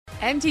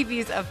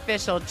MTV's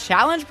official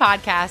Challenge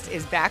podcast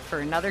is back for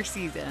another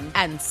season.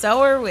 And so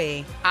are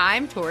we.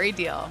 I'm Tori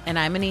Deal. And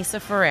I'm Anissa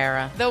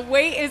Ferreira. The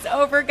wait is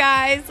over,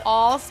 guys.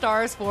 All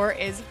Stars 4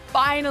 is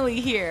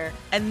finally here.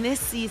 And this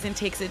season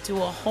takes it to a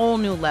whole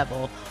new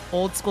level.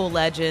 Old school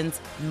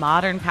legends,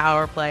 modern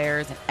power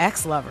players, and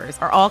ex-lovers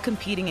are all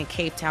competing in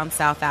Cape Town,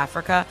 South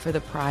Africa for the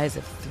prize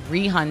of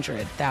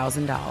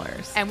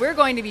 $300,000. And we're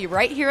going to be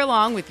right here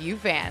along with you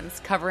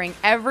fans, covering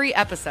every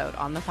episode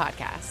on the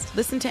podcast.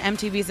 Listen to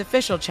MTV's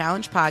official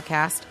Challenge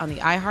podcast on the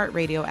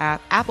iHeartRadio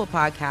app, Apple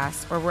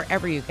Podcasts, or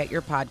wherever you get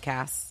your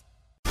podcasts.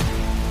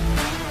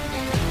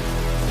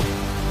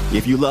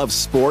 If you love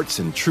sports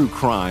and true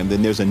crime,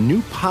 then there's a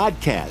new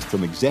podcast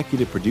from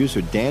executive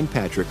producer Dan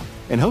Patrick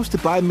and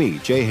hosted by me,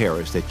 Jay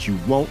Harris, that you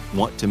won't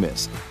want to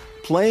miss.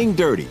 Playing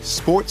Dirty: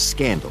 Sports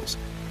Scandals.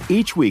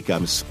 Each week,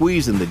 I'm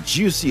squeezing the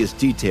juiciest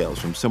details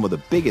from some of the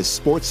biggest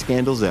sports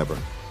scandals ever.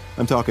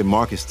 I'm talking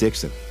Marcus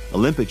Dixon,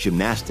 Olympic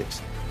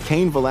gymnastics,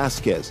 Cain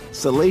Velasquez,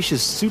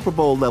 salacious Super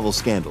Bowl-level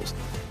scandals.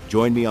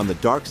 Join me on the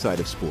dark side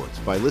of sports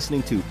by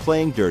listening to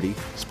Playing Dirty: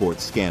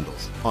 Sports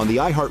Scandals on the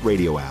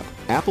iHeartRadio app,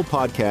 Apple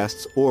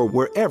Podcasts, or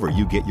wherever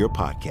you get your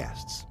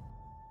podcasts.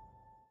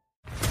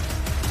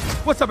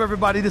 What's up,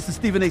 everybody? This is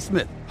Stephen A.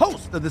 Smith,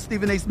 host of the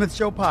Stephen A. Smith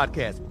Show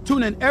podcast.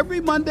 Tune in every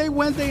Monday,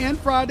 Wednesday, and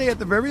Friday at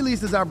the very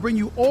least as I bring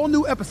you all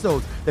new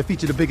episodes that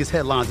feature the biggest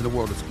headlines in the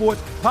world of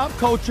sports, pop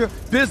culture,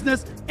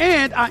 business,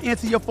 and I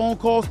answer your phone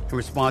calls and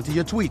respond to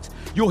your tweets.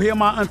 You'll hear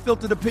my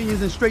unfiltered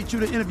opinions and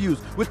straight-shooter interviews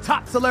with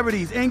top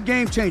celebrities and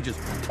game changers.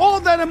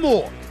 All that and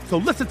more. So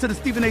listen to the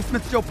Stephen A.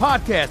 Smith Show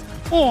podcast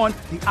on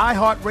the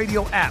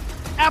iHeartRadio app,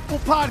 Apple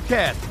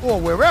Podcasts,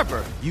 or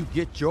wherever you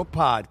get your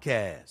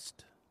podcast.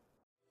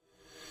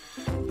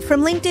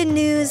 From LinkedIn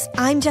News,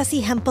 I'm Jessie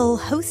Hempel,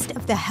 host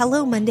of the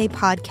Hello Monday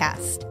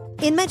podcast.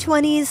 In my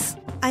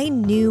 20s, I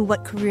knew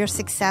what career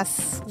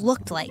success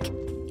looked like.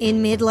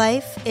 In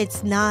midlife,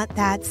 it's not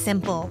that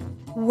simple.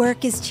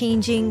 Work is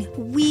changing,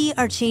 we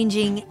are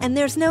changing, and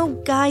there's no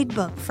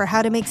guidebook for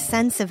how to make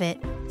sense of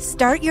it.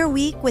 Start your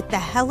week with the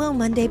Hello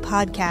Monday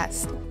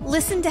podcast.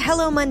 Listen to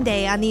Hello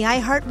Monday on the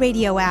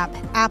iHeartRadio app,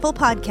 Apple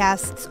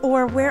Podcasts,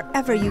 or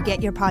wherever you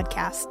get your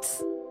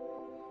podcasts.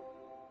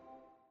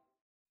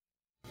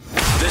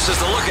 This is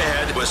The Look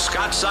Ahead with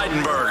Scott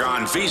Seidenberg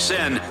on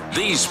VSiN,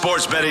 the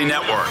Sports Betting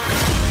Network.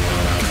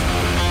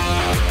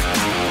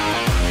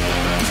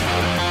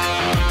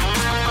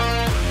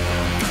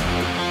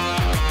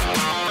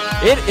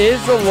 It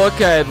is The Look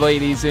Ahead,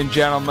 ladies and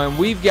gentlemen.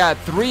 We've got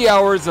 3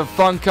 hours of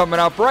fun coming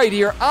up right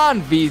here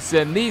on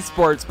VSiN, the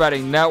Sports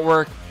Betting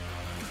Network.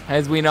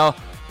 As we know,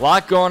 a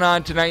lot going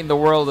on tonight in the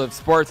world of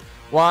sports.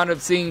 We'll end up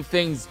seeing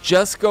things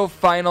just go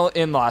final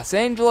in Los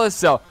Angeles,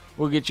 so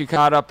we'll get you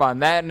caught up on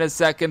that in a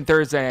second.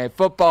 Thursday Night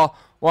Football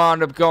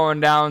wound up going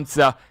down,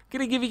 so going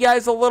to give you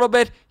guys a little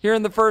bit here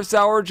in the first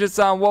hour just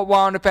on what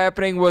wound up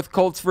happening with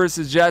Colts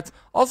versus Jets.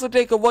 Also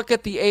take a look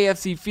at the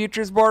AFC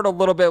Futures Board a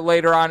little bit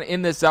later on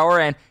in this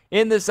hour. And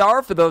in this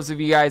hour, for those of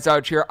you guys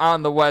out here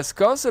on the West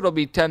Coast, it'll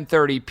be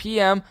 10:30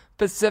 p.m.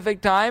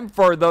 Pacific time.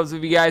 For those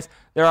of you guys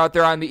that are out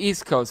there on the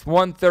East Coast,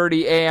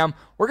 1:30 a.m.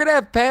 We're going to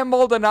have Pam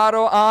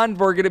Maldonado on.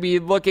 We're going to be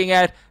looking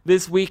at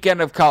this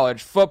weekend of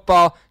college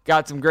football.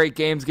 Got some great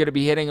games going to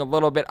be hitting a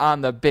little bit on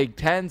the Big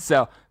Ten,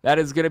 so that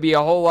is going to be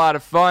a whole lot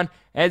of fun.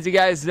 As you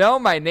guys know,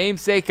 my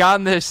namesake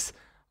on this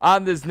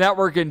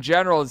network in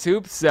general is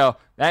hoops, so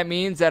that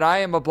means that I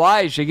am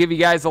obliged to give you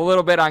guys a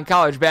little bit on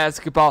college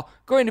basketball.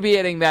 Going to be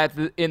hitting that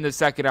in the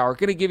second hour.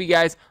 Going to give you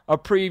guys a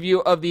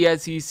preview of the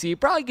SEC.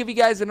 Probably give you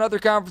guys another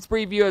conference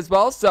preview as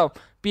well, so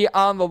be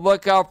on the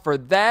lookout for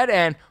that.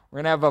 And we're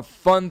going to have a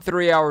fun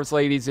 3 hours,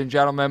 ladies and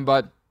gentlemen,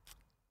 but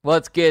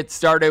let's get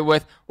started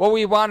with what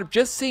we wound up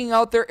just seeing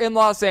out there in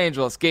Los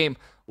Angeles. Game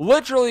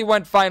literally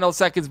went final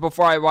seconds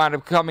before I wound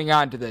up coming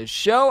on to this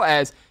show,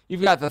 as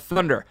you've got the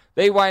Thunder.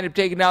 They wind up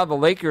taking down the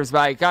Lakers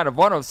by kind of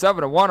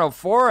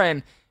 107-104,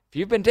 and if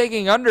you've been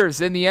taking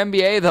unders in the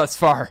NBA thus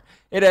far,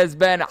 it has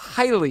been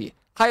highly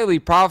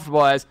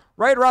profitable, as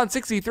right around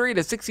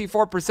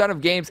 63-64%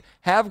 of games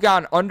have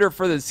gone under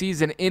for the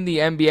season in the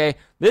NBA.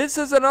 This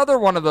is another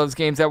one of those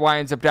games that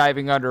winds up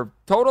diving under.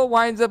 Total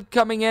winds up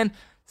coming in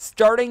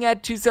starting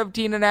at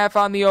 217.5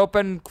 on the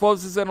open,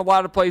 closes in a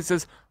lot of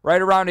places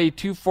right around a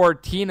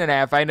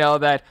 214.5. I know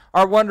that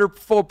our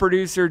wonderful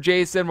producer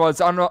Jason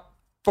was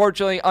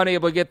unfortunately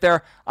unable to get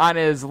there on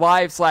his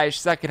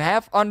live/second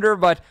half under,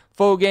 but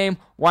full game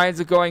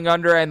winds up going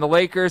under. And the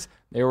Lakers,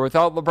 they were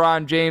without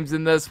LeBron James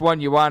in this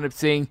one. You wound up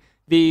seeing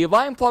the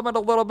line plummet a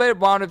little bit,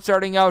 wound up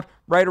starting out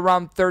right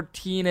around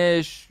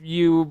 13-ish.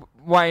 You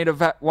wound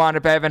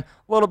up having a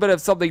little bit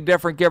of something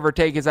different, give or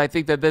take, as I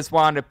think that this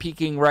wound up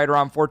peaking right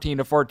around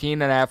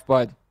 14-14.5,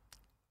 but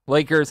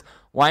Lakers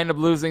wind up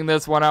losing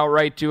this one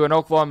outright to an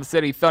Oklahoma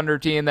City Thunder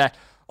team that,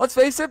 let's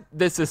face it,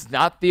 this is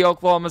not the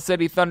Oklahoma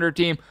City Thunder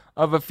team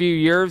of a few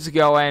years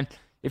ago. And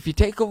if you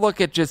take a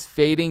look at just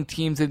fading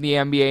teams in the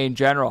NBA in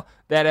general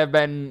that have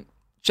been,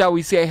 shall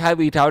we say,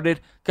 highly touted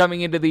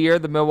coming into the year,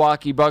 the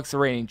Milwaukee Bucks, the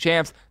reigning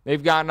champs,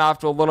 they've gotten off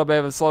to a little bit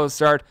of a slow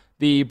start.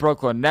 The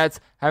Brooklyn Nets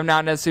have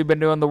not necessarily been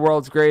doing the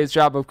world's greatest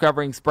job of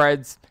covering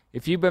spreads.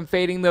 If you've been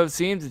fading those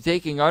teams and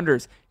taking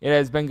unders, it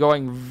has been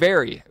going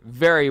very,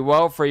 very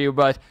well for you.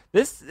 But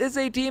this is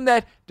a team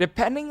that,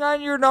 depending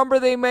on your number,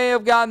 they may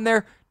have gotten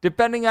there.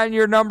 Depending on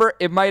your number,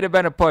 it might have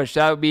been a push.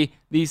 That would be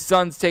the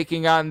Suns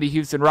taking on the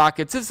Houston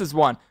Rockets. This is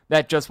one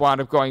that just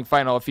wound up going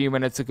final a few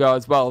minutes ago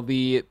as well.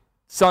 The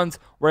Suns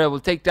were able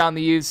to take down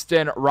the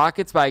Houston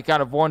Rockets by a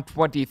count of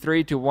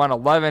 123 to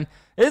 111.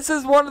 This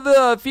is one of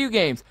the few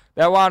games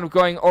that wound up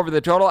going over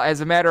the total.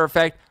 As a matter of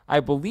fact, I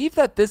believe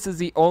that this is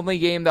the only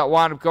game that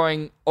wound up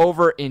going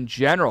over in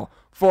general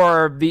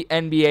for the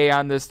NBA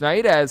on this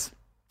night, as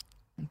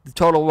the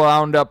total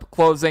wound up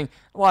closing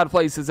a lot of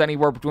places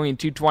anywhere between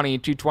 220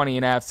 and 220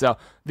 and a half. So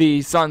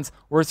the Suns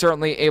were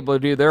certainly able to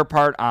do their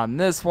part on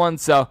this one.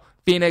 So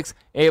Phoenix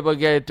able to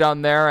get it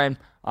done there. And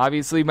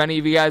obviously many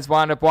of you guys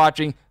wound up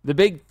watching the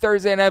big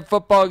Thursday night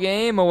football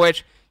game, in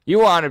which you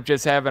wound up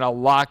just having a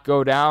lot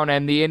go down.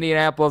 And the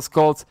Indianapolis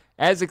Colts,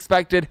 as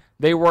expected,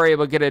 they were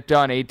able to get it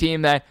done. A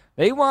team that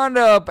they wound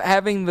up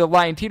having the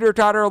line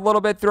teeter-totter a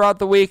little bit throughout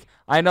the week.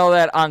 I know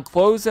that on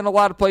close in a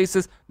lot of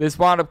places, this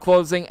wound up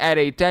closing at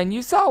a 10.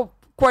 You saw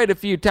quite a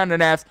few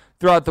 10.5s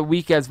throughout the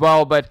week as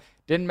well, but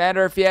didn't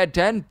matter if you had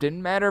 10,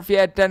 didn't matter if you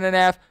had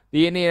 10.5.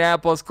 The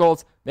Indianapolis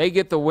Colts, they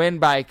get the win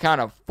by a count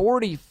of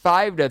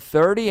 45 to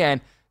 30,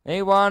 and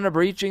they wound up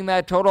reaching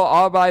that total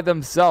all by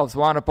themselves.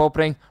 Wound up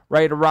opening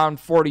right around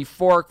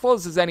 44,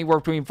 closes anywhere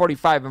between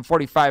 45 and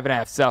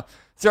 45.5. So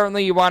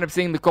certainly you wound up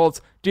seeing the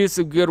Colts do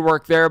some good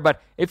work there.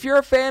 But if you're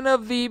a fan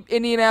of the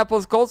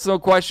Indianapolis Colts, no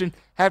question,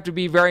 have to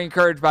be very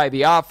encouraged by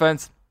the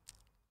offense.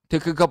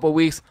 Took a couple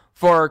weeks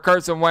for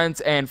Carson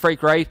Wentz and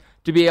Frank Wright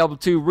to be able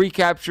to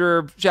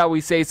recapture, shall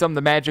we say, some of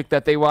the magic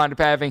that they wound up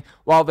having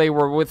while they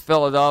were with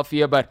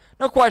Philadelphia. But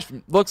no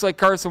question, looks like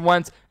Carson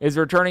Wentz is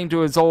returning to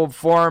his old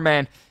form.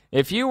 And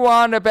if you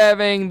wound up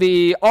having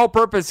the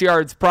all-purpose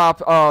yards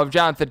prop of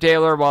Jonathan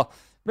Taylor, well,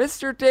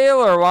 Mr.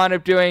 Taylor wound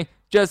up doing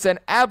just an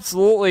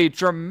absolutely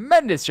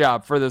tremendous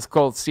job for this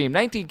Colts team.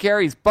 19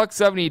 carries,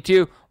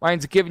 $172,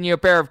 winds up giving you a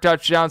pair of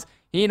touchdowns.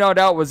 He no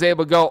doubt was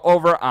able to go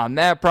over on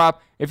that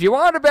prop. If you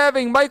wound up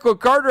having Michael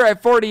Carter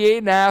at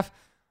 48.5,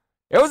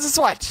 it was a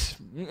sweat.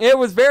 It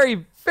was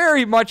very,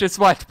 very much a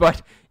sweat,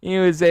 but he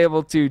was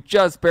able to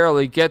just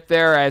barely get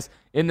there, as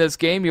in this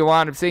game you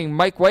wound up seeing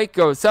Mike White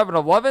go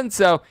 7-11,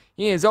 so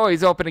he is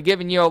always open to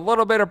giving you a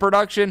little bit of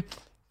production.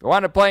 If you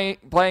wound up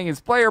playing his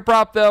player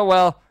prop, though,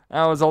 well,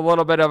 that was a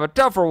little bit of a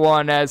tougher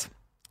one, as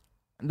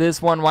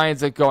this one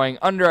winds up going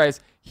under,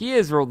 as he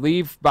is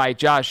relieved by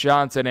Josh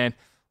Johnson. And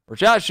for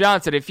Josh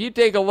Johnson, if you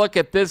take a look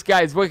at this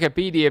guy's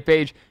Wikipedia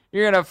page,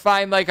 you're going to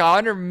find like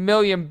 100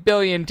 million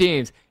billion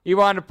teams. He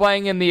wound up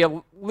playing in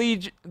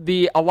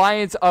the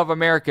Alliance of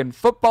American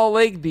Football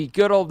League, the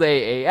good old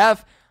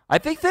AAF. I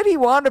think that he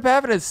wound up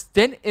having a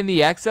stint in the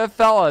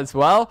XFL as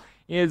well.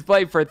 He has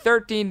played for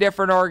 13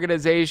 different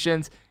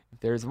organizations. If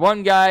there's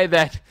one guy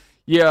that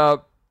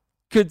you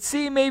could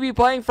see maybe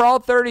playing for all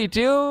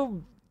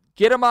 32,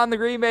 get him on the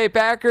Green Bay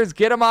Packers,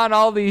 get him on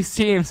all these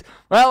teams,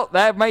 well,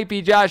 that might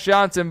be Josh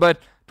Johnson. But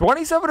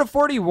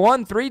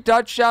 27-41, 3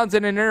 touchdowns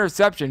and an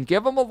interception.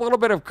 Give him a little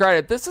bit of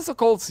credit. This is a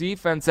Colts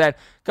defense that,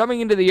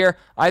 coming into the year,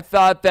 I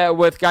thought that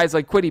with guys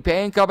like Kwity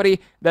Paye and company,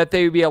 that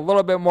they would be a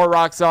little bit more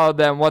rock solid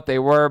than what they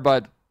were,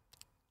 but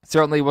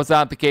certainly was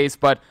not the case.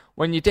 But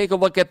when you take a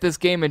look at this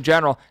game in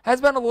general,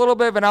 has been a little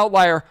bit of an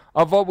outlier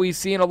of what we've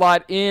seen a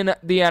lot in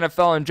the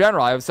NFL in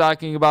general. I was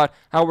talking about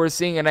how we're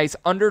seeing a nice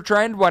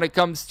undertrend when it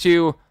comes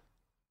to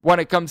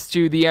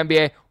the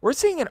NBA. We're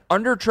seeing an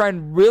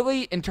undertrend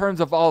really in terms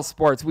of all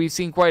sports. We've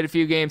seen quite a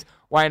few games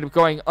wind up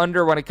going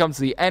under when it comes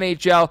to the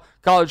NHL,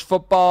 college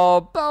football,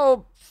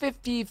 about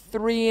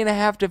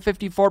 53.5% to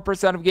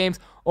 54% of games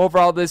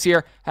overall this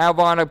year have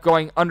wound up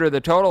going under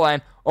the total.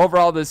 And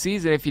overall this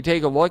season, if you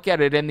take a look at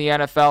it in the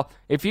NFL,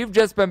 if you've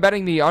just been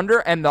betting the under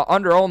and the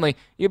under only,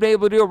 you've been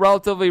able to do a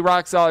relatively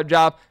rock solid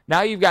job.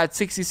 Now you've got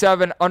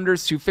 67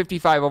 unders to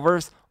 55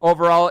 overs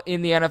overall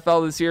in the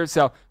NFL this year.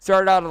 So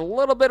started out a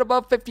little bit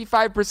above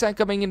 55%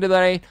 coming into the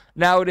night.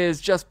 Now it is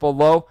just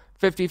below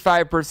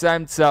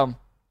 55%. So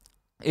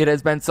it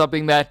has been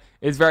something that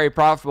is very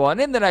profitable.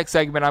 And in the next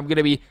segment, I'm going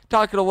to be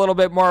talking a little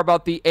bit more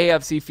about the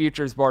AFC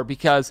Futures Board,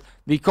 because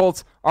the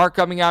Colts are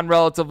coming on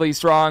relatively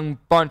strong.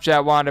 Bunch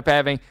that wound up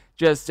having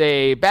just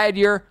a bad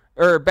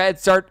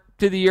start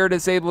to the year, to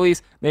say the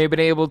least. They've been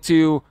able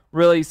to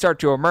really start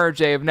to emerge.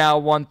 They have now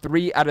won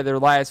 3 out of their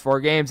last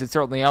 4 games. It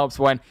certainly helps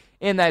when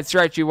in that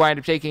stretch you wind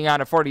up taking on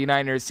a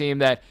 49ers team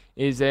that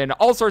is in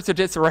all sorts of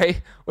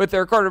disarray with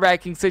their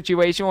quarterbacking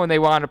situation. When they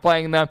wind up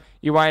playing them,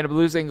 you wind up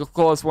losing a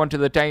close one to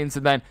the Titans,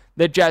 and then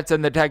the Jets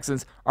and the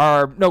Texans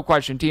are, no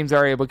question, teams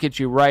are able to get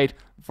you right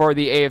for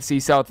the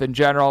AFC South in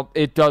general.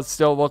 It does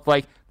still look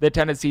like the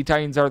Tennessee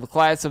Titans are the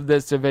class of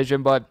this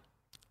division, but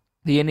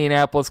the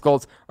Indianapolis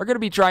Colts are going to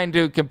be trying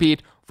to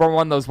compete for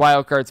one of those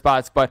wild card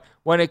spots. But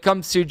when it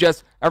comes to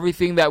just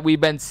everything that we've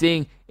been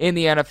seeing in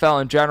the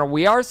NFL in general,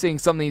 we are seeing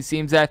some of these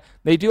teams that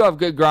they do have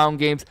good ground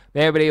games.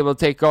 They have been able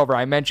to take over.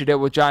 I mentioned it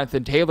with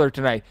Jonathan Taylor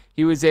tonight.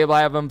 He was able to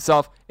have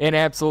himself an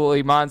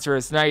absolutely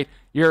monstrous night.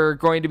 You're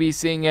going to be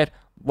seeing it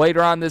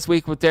later on this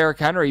week with Derrick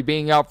Henry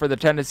being out for the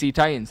Tennessee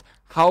Titans.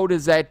 How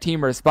does that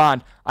team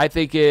respond? I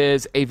think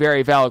is a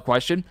very valid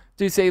question,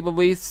 to say the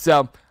least.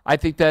 So I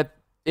think that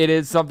it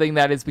is something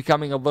that is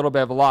becoming a little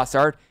bit of a lost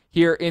art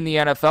here in the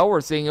NFL.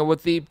 We're seeing it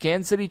with the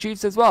Kansas City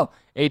Chiefs as well.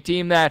 A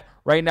team that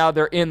right now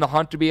they're in the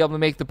hunt to be able to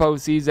make the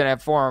postseason at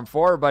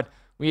 4-4, but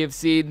we have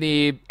seen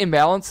the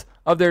imbalance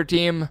of their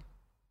team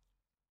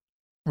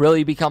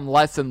really become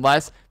less and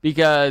less,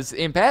 because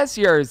in past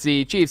years,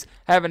 the Chiefs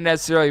haven't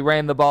necessarily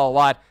ran the ball a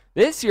lot.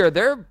 This year,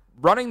 they're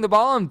running the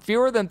ball in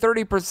fewer than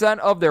 30%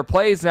 of their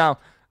plays. Now,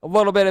 a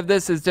little bit of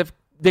this is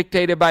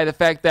dictated by the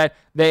fact that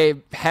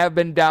they have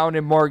been down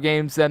in more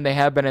games than they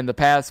have been in the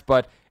past,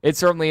 but it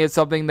certainly is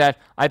something that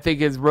I think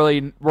is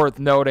really worth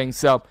noting.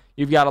 So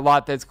you've got a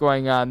lot that's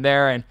going on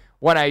there. And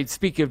when I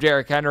speak of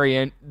Derrick Henry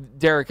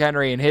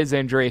and his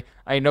injury,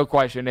 no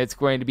question it's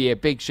going to be a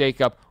big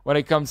shakeup when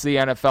it comes to the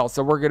NFL.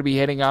 So we're going to be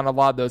hitting on a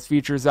lot of those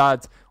futures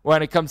odds.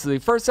 When it comes to the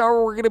first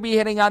hour, we're going to be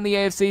hitting on the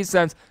AFC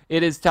since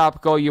it is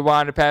topical. You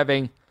wind up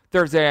having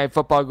Thursday Night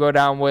Football go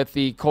down with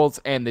the Colts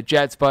and the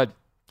Jets, but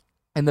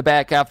in the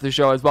back half of the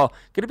show as well,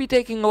 going to be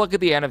taking a look at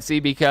the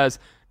NFC, because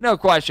no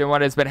question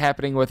what has been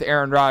happening with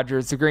Aaron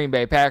Rodgers, the Green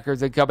Bay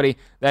Packers and company,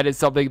 that is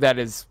something that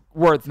is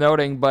worth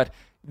noting. But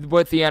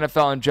with the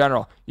NFL in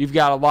general, you've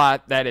got a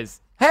lot that is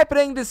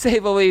happening, to say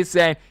the least,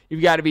 and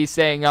you've got to be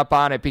staying up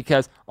on it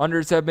because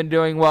unders have been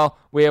doing well.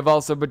 We have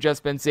also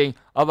just been seeing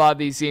a lot of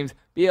these teams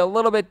be a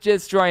little bit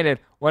disjointed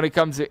when it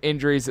comes to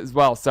injuries as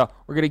well. So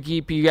we're going to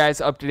keep you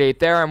guys up to date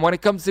there. And when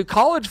it comes to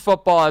college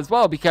football as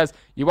well, because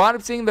you wound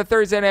up seeing the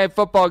Thursday Night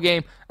Football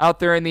game out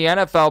there in the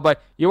NFL,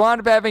 but you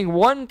wound up having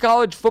one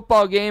college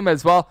football game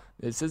as well.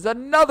 This is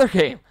another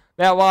game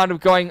that wound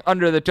up going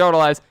under the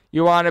total, as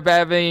you wound up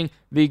having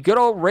the good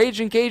old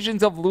Raging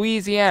Cajuns of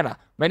Louisiana.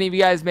 Many of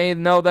you guys may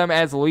know them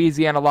as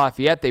Louisiana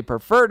Lafayette. They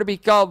prefer to be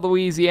called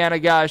Louisiana,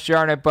 gosh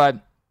darn it, but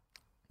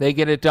they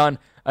get it done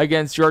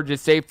against Georgia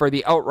State for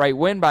the outright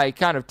win by a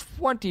count of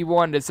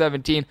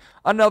 21-17.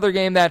 Another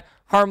game that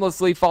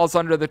harmlessly falls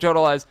under the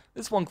total, as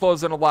this one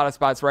closed in a lot of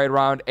spots right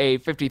around a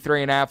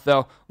 53.5,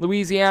 though.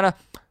 Louisiana,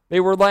 they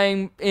were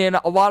laying in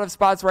a lot of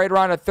spots right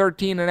around a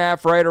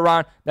 13.5, right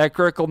around that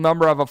critical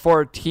number of a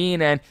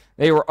 14, and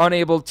they were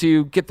unable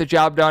to get the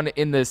job done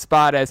in this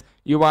spot, as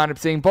you wound up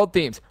seeing both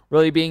teams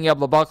really being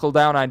able to buckle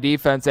down on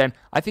defense. And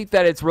I think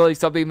that it's really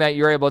something that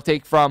you're able to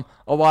take from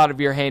a lot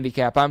of your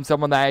handicap. I'm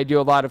someone that I do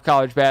a lot of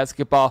college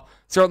basketball.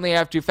 Certainly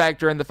have to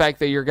factor in the fact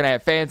that you're going to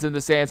have fans in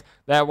the stands.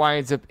 That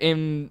winds up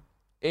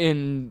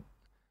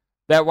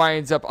that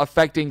winds up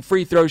affecting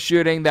free throw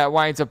shooting. That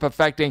winds up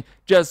affecting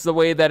just the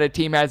way that a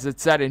team has it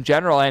set in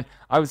general. And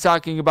I was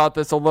talking about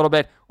this a little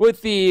bit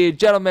with the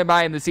gentlemen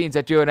behind the scenes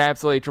that do an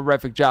absolutely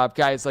terrific job.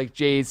 Guys like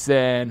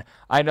Jason.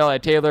 I know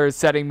that Taylor is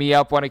setting me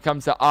up when it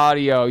comes to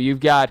audio. You've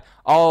got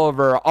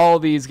Oliver, all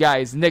these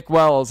guys. Nick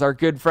Wells, our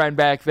good friend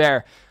back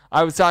there.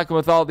 I was talking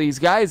with all these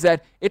guys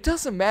that it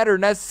doesn't matter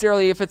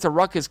necessarily if it's a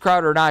ruckus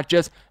crowd or not,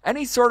 just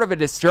any sort of a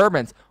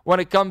disturbance when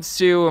it comes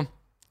to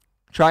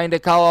trying to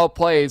call out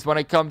plays, when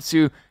it comes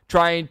to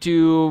trying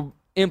to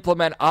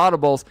implement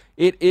audibles.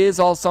 It is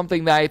all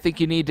something that I think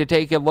you need to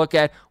take a look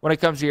at when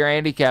it comes to your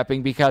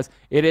handicapping, because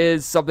it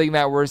is something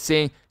that we're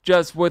seeing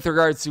just with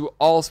regards to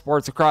all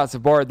sports across the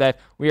board, that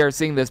we are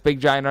seeing this big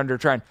giant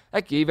undertrend.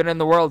 Heck, even in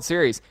the World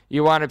Series,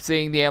 you wind up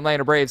seeing the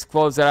Atlanta Braves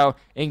close it out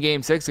in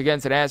Game 6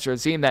 against an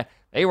Astros team that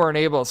they weren't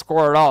able to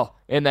score at all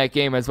in that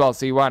game as well.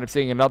 So you wind up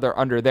seeing another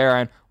under there.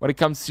 And when it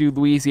comes to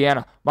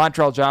Louisiana,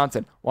 Montrell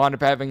Johnson wound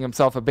up having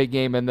himself a big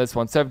game in this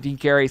one. 17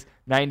 carries,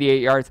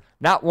 98 yards,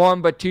 not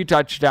one but two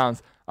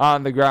touchdowns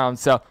on the ground.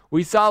 So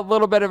we saw a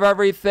little bit of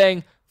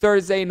everything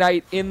Thursday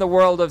night in the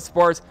world of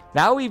sports.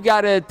 Now we've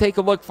got to take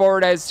a look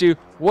forward as to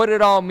what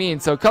it all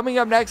means. So coming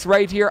up next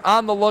right here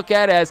on The Look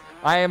At, as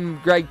I am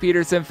Greg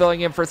Peterson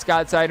filling in for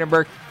Scott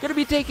Seidenberg, going to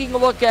be taking a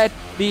look at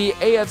the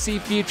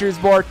AFC Futures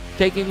Board,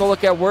 taking a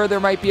look at where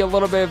there might be a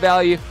little bit of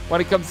value when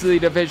it comes to the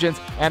divisions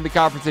and the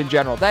conference in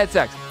general. That's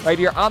next right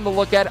here on The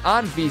Look At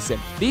on VSiN,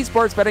 the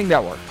Sports Betting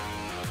Network.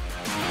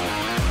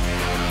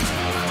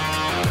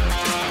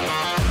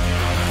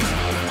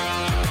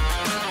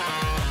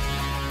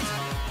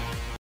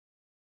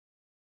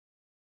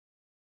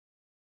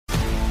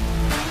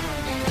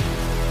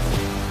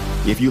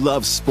 If you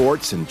love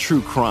sports and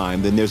true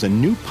crime, then there's a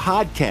new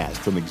podcast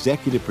from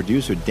executive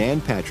producer Dan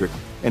Patrick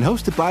and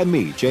hosted by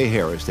me, Jay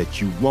Harris,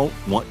 that you won't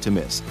want to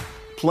miss.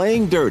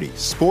 Playing Dirty: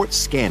 Sports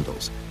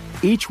Scandals.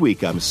 Each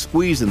week, I'm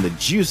squeezing the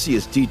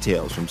juiciest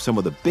details from some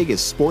of the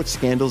biggest sports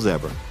scandals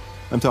ever.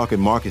 I'm talking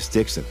Marcus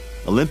Dixon,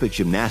 Olympic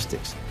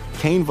gymnastics,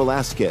 Cain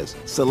Velasquez,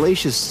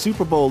 salacious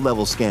Super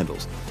Bowl-level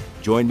scandals.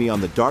 Join me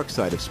on the dark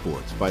side of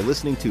sports by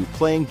listening to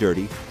Playing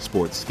Dirty: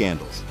 Sports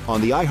Scandals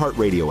on the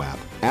iHeartRadio app,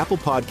 Apple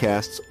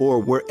Podcasts, or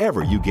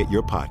wherever you get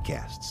your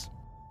podcasts.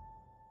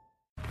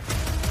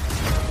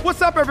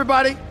 What's up,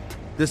 everybody?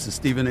 This is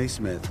Stephen A.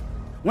 Smith.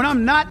 When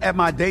I'm not at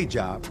my day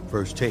job,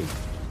 First Take,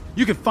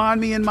 you can find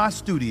me in my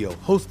studio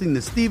hosting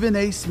the Stephen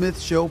A. Smith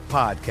Show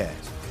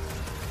podcast.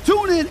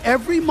 Tune in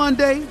every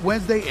Monday,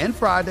 Wednesday, and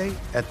Friday,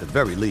 at the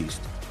very least,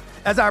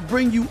 as I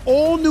bring you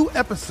all new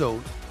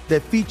episodes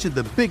that feature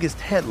the biggest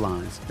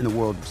headlines in the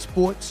world of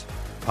sports,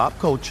 pop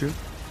culture,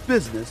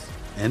 business,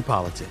 and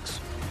politics.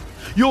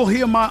 You'll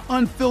hear my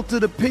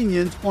unfiltered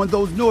opinions on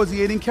those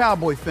nauseating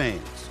Cowboy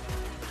fans,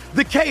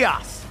 the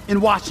chaos in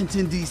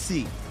Washington,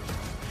 D.C.,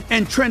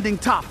 and trending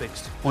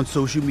topics on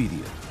social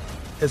media,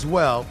 as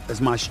well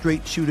as my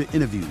straight shooter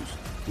interviews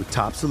with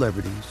top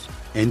celebrities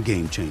and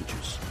game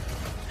changers.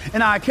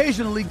 And I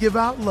occasionally give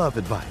out love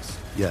advice.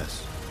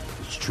 Yes,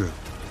 it's true.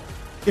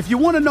 If you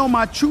want to know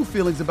my true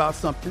feelings about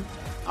something,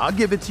 I'll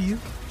give it to you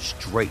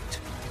straight.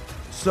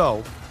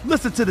 So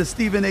listen to the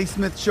Stephen A.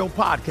 Smith Show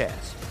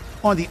podcast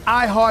on the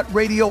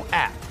iHeartRadio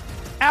app,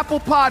 Apple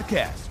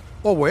Podcasts,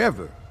 or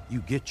wherever you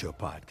get your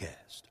podcast.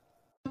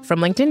 From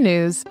LinkedIn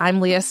News,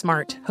 I'm Leah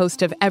Smart,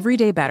 host of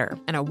Everyday Better,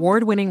 an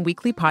award-winning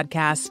weekly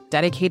podcast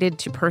dedicated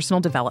to personal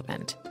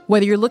development.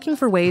 Whether you're looking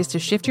for ways to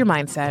shift your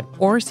mindset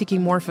or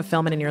seeking more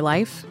fulfillment in your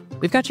life,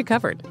 we've got you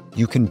covered.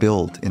 You can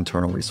build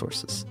internal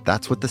resources.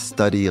 That's what the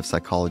study of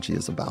psychology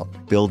is about,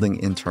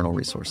 building internal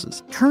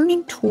resources.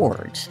 Turning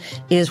towards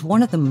is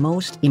one of the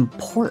most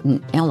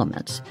important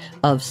elements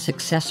of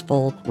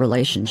successful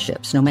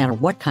relationships, no matter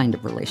what kind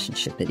of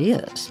relationship it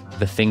is.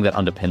 The thing that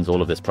underpins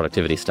all of this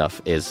productivity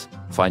stuff is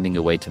finding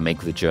a way to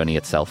make the journey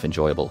itself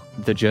enjoyable.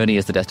 The journey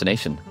is the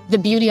destination. The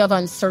beauty of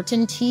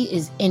uncertainty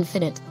is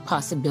infinite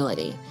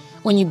possibility.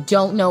 When you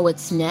don't know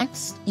what's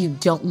next, you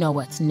don't know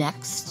what's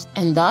next.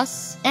 And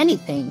thus,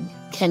 anything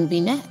can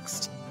be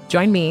next.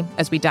 Join me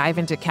as we dive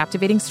into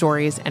captivating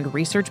stories and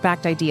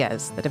research-backed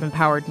ideas that have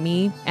empowered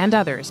me and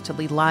others to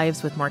lead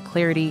lives with more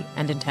clarity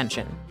and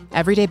intention.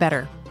 Everyday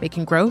Better,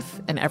 making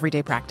growth an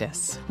everyday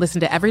practice.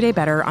 Listen to Everyday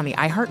Better on the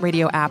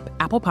iHeartRadio app,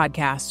 Apple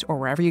Podcasts, or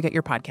wherever you get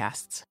your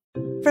podcasts.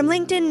 From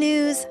LinkedIn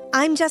News,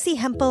 I'm Jessie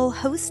Hempel,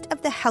 host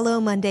of the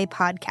Hello Monday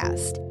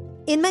podcast.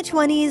 In my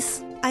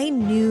 20s, I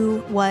knew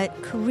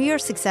what career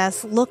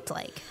success looked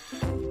like.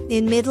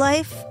 In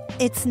midlife,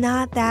 it's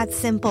not that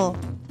simple.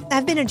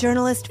 I've been a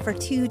journalist for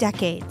 2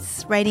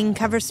 decades, writing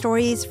cover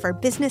stories for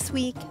Business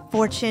Week,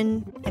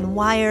 Fortune, and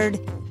Wired.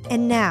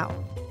 And now,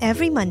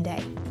 every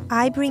Monday,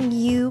 I bring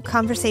you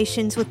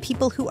conversations with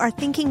people who are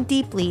thinking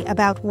deeply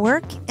about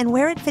work and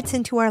where it fits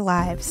into our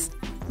lives.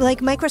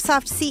 Like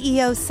Microsoft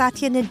CEO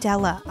Satya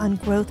Nadella on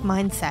growth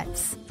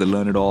mindsets. The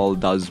learn-it-all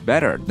does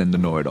better than the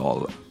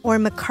know-it-all. Or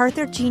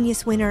MacArthur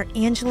Genius winner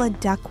Angela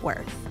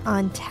Duckworth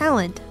on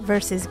talent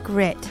versus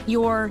grit.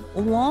 Your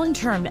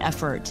long-term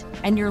effort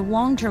and your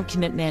long-term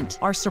commitment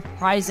are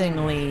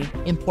surprisingly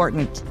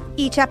important.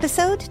 Each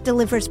episode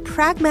delivers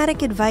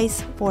pragmatic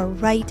advice for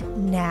right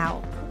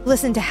now.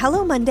 Listen to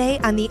Hello Monday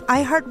on the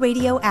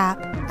iHeartRadio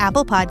app,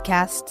 Apple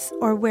Podcasts,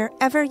 or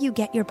wherever you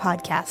get your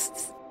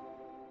podcasts.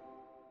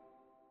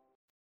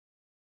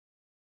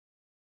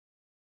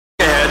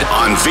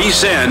 On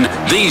VSiN,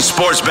 the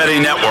Sports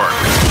Betting Network.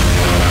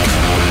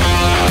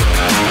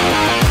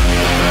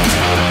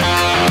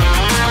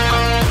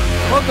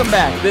 Welcome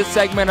back. This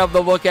segment of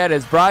The Look At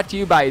is brought to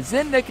you by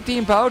Zyn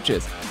Nicotine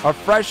Pouches, a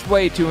fresh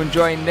way to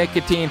enjoy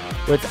nicotine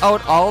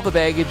without all the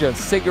baggage of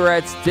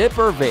cigarettes, dip,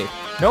 or vape.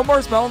 No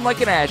more smelling like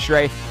an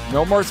ashtray,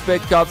 no more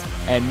spit cups,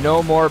 and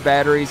no more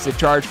batteries to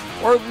charge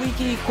or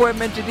leaky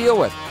equipment to deal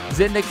with.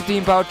 Zyn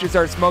Nicotine Pouches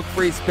are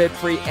smoke-free,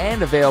 spit-free,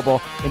 and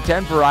available in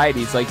 10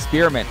 varieties like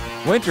spearmint,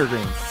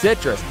 wintergreen,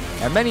 citrus,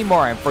 and many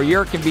more. And for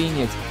your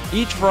convenience,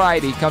 each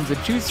variety comes in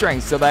 2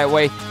 strengths, so that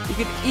way you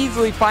can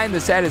easily find the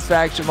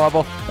satisfaction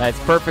level that's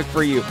perfect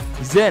for you.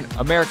 Zyn,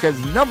 America's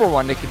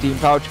 #1 nicotine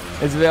pouch,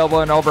 is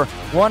available in over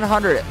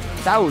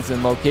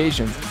 100,000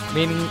 locations,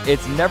 meaning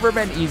it's never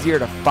been easier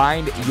to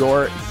find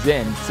your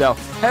Zyn. So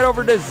head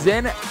over to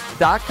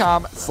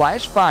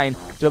zyn.com/find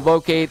to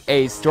locate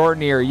a store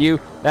near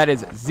you. That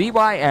is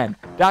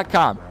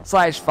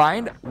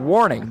zyn.com/find.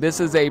 Warning, this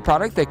is a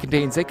product that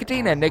contains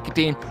nicotine, and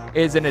nicotine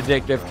is an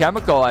addictive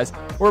chemical. As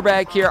we're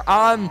back here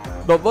on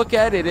The Look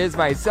At, it is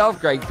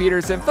myself, Greg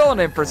Peterson, filling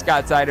in for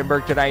Scott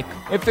Seidenberg tonight.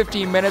 In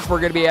 15 minutes,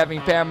 we're going to be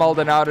having Pam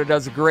Maldonado,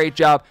 does a great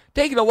job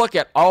taking a look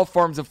at all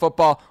forms of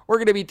football. We're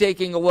going to be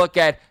taking a look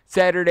at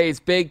Saturday's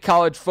big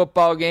college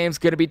football games.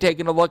 Going to be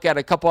taking a look at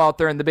a couple out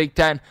there in the Big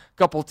Ten, a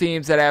couple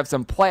teams that have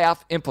some playoff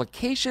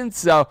implications.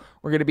 So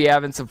we're going to be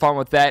having some fun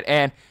with that.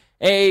 And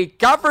a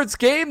conference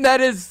game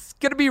that is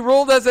going to be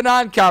ruled as a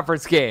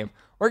non-conference game.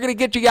 We're going to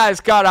get you guys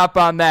caught up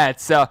on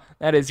that. So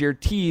that is your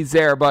tease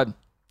there. But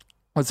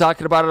I was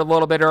talking about it a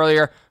little bit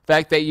earlier. The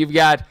fact that you've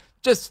got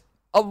just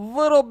a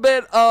little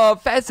bit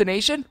of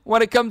fascination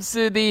when it comes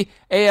to the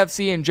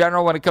AFC in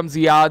general, when it comes to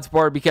the odds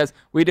board, because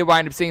we did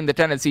wind up seeing the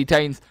Tennessee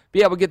Titans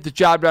be able to get the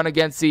job done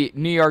against the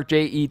New York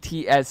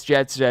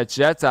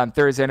Jets on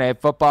Thursday Night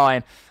Football.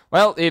 And,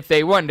 well, if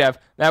they wouldn't have,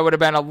 that would have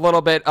been a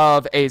little bit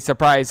of a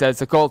surprise, as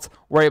the Colts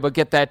were able to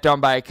get that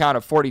done by a count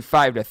of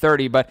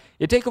 45-30. But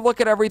you take a look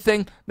at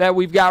everything that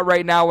we've got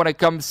right now when it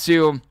comes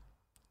to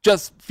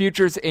just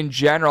futures in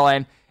general.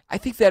 And I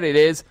think that it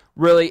is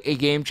really a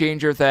game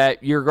changer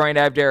that you're going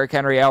to have Derrick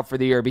Henry out for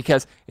the year,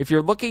 because if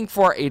you're looking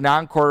for a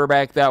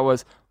non-quarterback that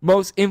was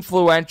most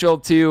influential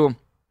to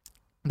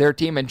their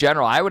team in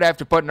general, I would have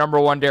to put number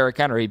one Derrick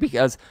Henry,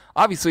 because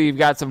obviously you've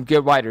got some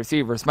good wide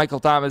receivers. Michael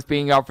Thomas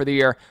being out for the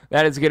year,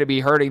 that is going to be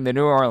hurting the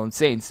New Orleans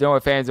Saints. No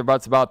ifs, ands, or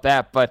buts about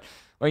that. But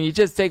when you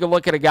just take a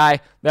look at a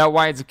guy that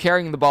winds up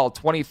carrying the ball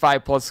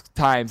 25 plus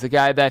times, a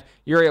guy that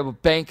you're able to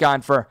bank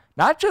on for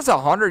not just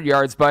 100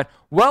 yards, but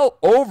well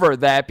over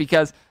that,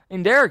 because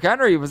in Derrick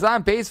Henry was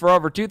on pace for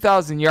over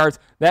 2,000 yards.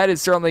 That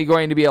is certainly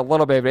going to be a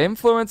little bit of an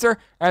influencer.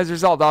 As a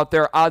result, out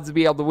there, odds to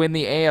be able to win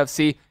the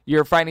AFC,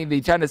 you're finding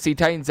the Tennessee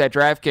Titans at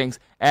DraftKings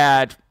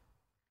at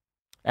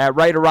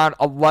right around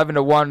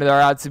 11-1.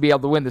 Their odds to be able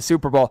to win the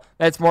Super Bowl.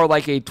 That's more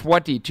like a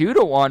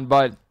 22-1,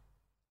 but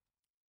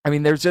I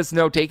mean, there's just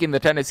no taking the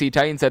Tennessee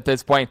Titans at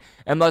this point,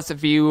 unless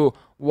if you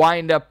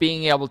wind up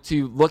being able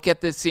to look at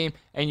this team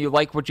and you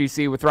like what you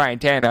see with Ryan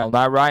Tannehill.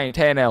 Now, Ryan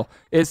Tannehill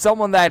is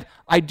someone that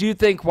I do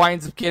think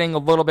winds up getting a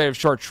little bit of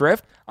short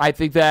shrift. I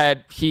think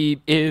that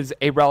he is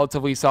a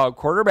relatively solid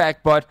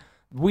quarterback, but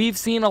we've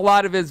seen a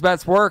lot of his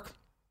best work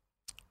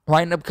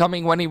wind up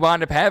coming when he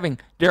wound up having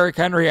Derrick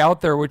Henry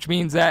out there, which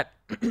means that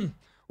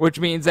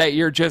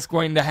you're just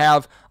going to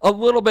have a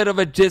little bit of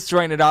a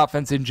disjointed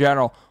offense in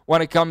general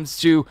when it comes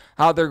to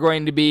how they're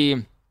going to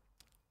be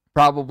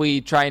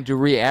probably trying to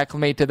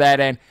reacclimate to that.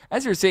 And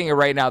as you're seeing it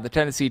right now, the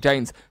Tennessee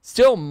Titans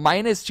still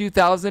minus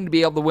 2,000 to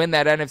be able to win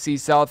that NFC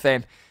South,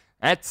 and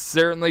that's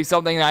certainly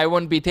something that I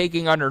wouldn't be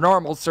taking under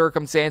normal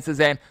circumstances.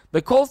 And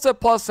the Colts at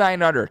plus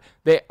 900,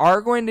 they are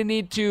going to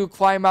need to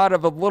climb out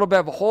of a little bit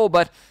of a hole,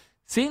 but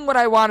seeing what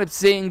I wound up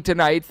seeing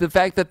tonight, the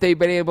fact that they've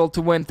been able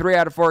to win 3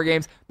 out of 4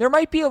 games, there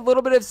might be a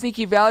little bit of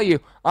sneaky value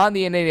on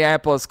the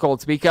Indianapolis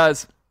Colts,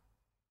 because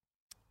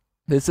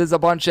this is a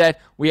bunch that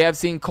we have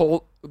seen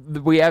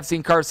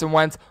Carson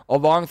Wentz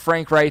along with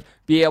Frank Reich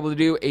be able to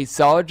do a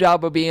solid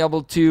job of being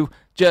able to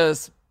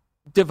just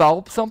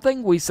develop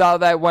something. We saw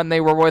that when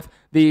they were with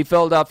the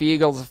Philadelphia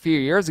Eagles a few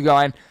years ago,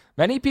 and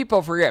many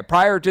people forget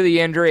prior to the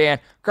injury, and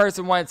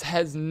Carson Wentz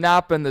has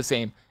not been the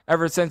same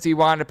ever since he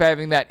wound up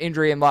having that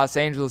injury in Los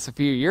Angeles a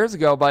few years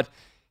ago, but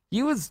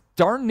he was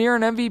darn near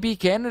an MVP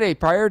candidate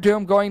prior to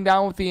him going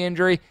down with the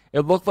injury.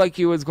 It looked like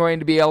he was going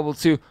to be able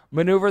to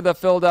maneuver the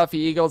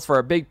Philadelphia Eagles for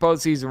a big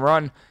postseason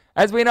run.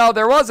 As we know,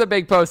 there was a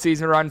big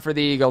postseason run for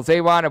the Eagles.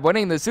 They wound up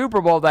winning the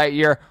Super Bowl that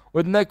year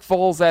with Nick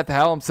Foles at the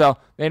helm, so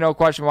they no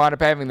question wound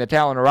up having the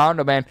talent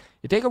around him. And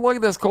you take a look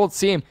at this Colts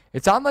team,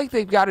 it's not like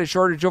they've got a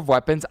shortage of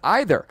weapons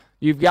either.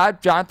 You've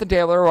got Jonathan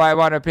Taylor, who I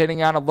wound up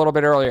hitting on a little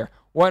bit earlier,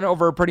 went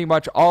over pretty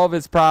much all of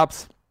his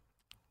props.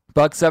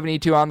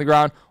 $172 on the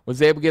ground,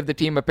 was able to give the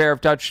team a pair of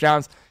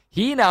touchdowns.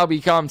 He now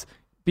becomes,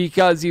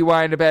 because you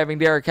wind up having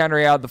Derrick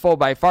Henry out of the fold,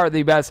 by far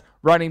the best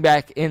running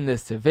back in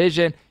this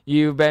division.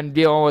 You've been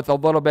dealing with a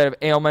little bit of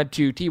ailment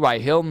to T.Y.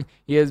 Hilton.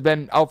 He has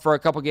been out for a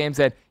couple games,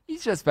 and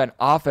he's just been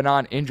off and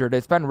on injured.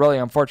 It's been really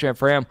unfortunate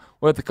for him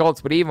with the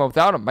Colts, but even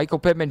without him, Michael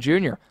Pittman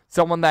Jr.,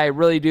 someone that I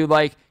really do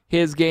like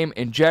his game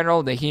in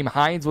general. Naheem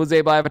Hines was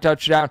able to have a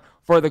touchdown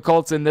for the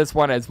Colts in this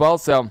one as well,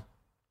 so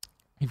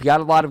you've got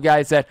a lot of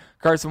guys that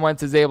Carson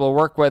Wentz is able to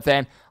work with,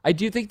 and I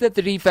do think that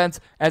the defense,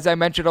 as I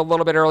mentioned a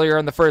little bit earlier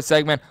in the first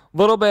segment, a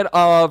little bit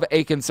of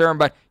a concern,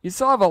 but you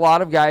still have a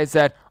lot of guys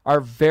that are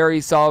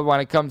very solid when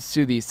it comes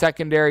to the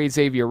secondary.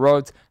 Xavier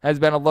Rhodes has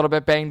been a little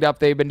bit banged up.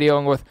 They've been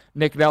dealing with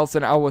Nick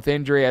Nelson out with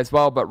injury as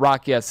well, but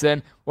Rock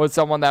Ya-Sin was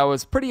someone that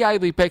was pretty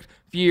highly picked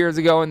a few years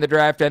ago in the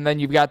draft, and then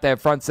you've got that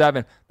front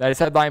seven that is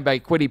headlined by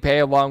Kwity Paye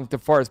along with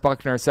DeForest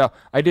Buckner, so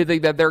I do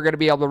think that they're going to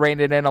be able to rein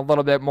it in a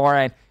little bit more,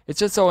 and it's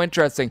just so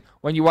interesting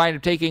when you wind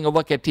up taking a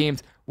look at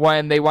teams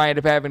when they wind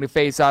up having to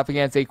face off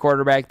against a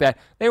quarterback that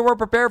they weren't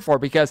prepared for,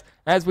 because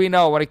as we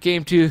know, when it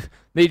came to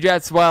the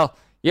Jets, well,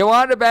 you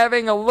wind up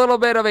having a little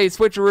bit of a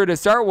switcheroo to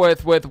start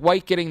with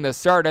White getting the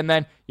start, and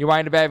then you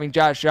wind up having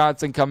Josh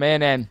Johnson come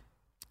in, and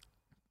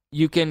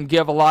you can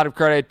give a lot of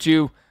credit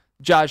to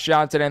Josh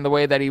Johnson and the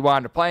way that he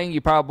wound up playing.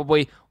 You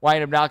probably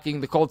wind up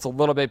knocking the Colts a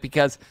little bit,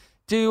 because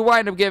to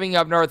wind up giving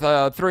up north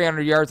of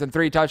 300 yards and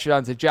 3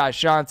 touchdowns to Josh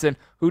Johnson,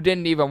 who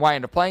didn't even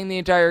wind up playing the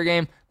entire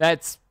game,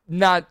 that's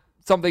not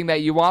something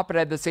that you want, but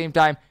at the same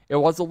time, it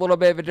was a little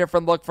bit of a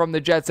different look from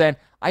the Jets, and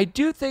I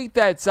do think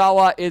that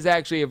Saleh is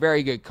actually a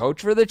very good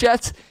coach for the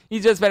Jets.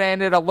 He's just been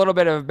handed a little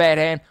bit of a bad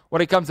hand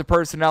when it comes to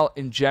personnel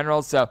in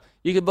general, so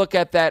you could look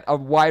at that a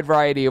wide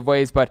variety of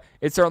ways, but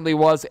it certainly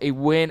was a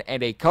win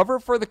and a cover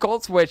for the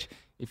Colts, which,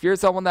 if you're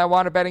someone that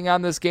wanted betting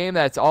on this game,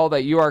 that's all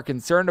that you are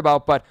concerned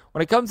about. But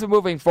when it comes to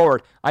moving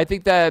forward, I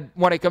think that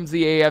when it comes to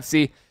the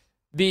AFC,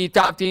 the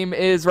top team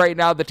is right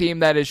now the team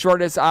that is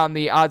shortest on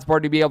the odds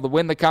board to be able to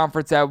win the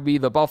conference. That would be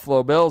the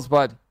Buffalo Bills,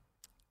 but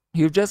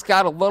you've just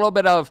got a little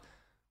bit of,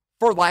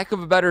 for lack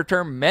of a better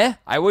term, meh.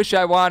 I wish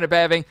I wound up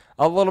having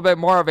a little bit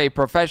more of a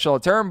professional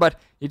term, but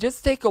you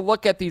just take a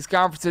look at these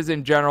conferences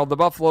in general. The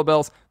Buffalo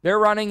Bills, they're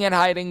running and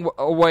hiding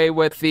away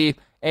with the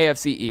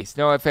AFC East.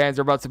 No ifs, ands,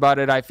 or buts about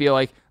it. I feel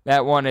like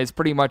that one is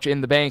pretty much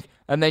in the bank.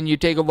 And then you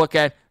take a look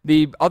at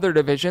the other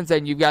divisions,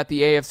 and you've got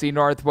the AFC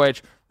North,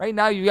 which right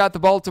now you got the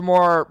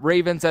Baltimore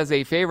Ravens as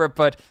a favorite,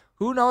 but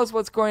who knows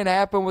what's going to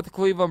happen with the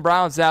Cleveland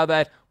Browns now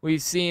that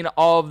we've seen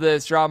all of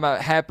this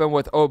drama happen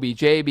with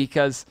OBJ,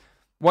 because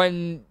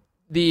when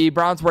the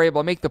Browns were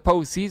able to make the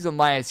postseason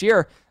last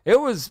year, it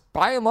was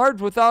by and large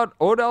without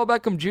Odell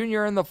Beckham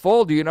Jr. in the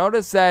fold. You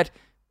notice that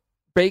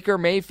Baker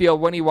Mayfield,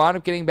 when he wound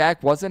up getting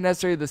back, wasn't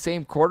necessarily the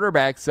same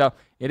quarterback, so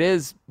it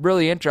is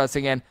really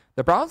interesting. And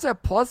the Browns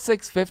have plus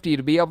 650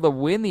 to be able to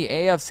win the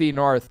AFC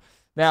North.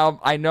 Now,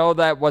 I know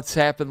that what's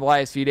happened the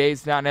last few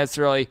days, not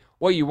necessarily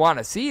what you want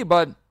to see,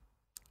 but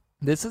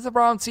this is a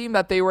Browns team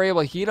that they were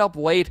able to heat up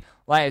late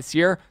last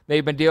year.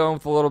 They've been dealing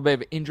with a little bit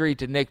of injury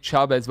to Nick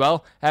Chubb as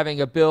well.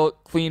 Having a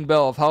clean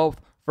bill of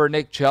health for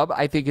Nick Chubb,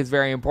 I think, is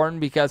very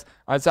important, because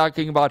I was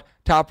talking about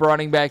top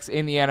running backs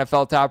in the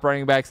NFL, top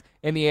running backs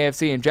in the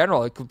AFC in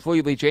general. It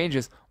completely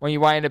changes when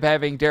you wind up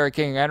having Derrick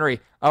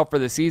Henry out for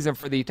the season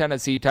for the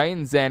Tennessee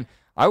Titans. And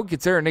I would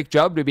consider Nick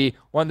Chubb to be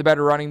one of the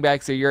better running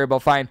backs that you're able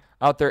to find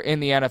out there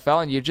in the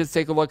NFL. And you just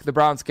take a look at the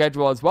Browns'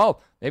 schedule as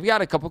well. They've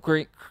got a couple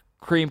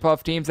cream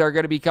puff teams that are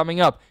going to be coming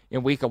up.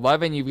 In Week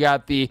 11, you've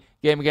got the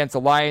game against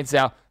the Lions.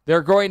 Now,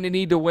 they're going to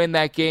need to win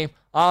that game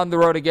on the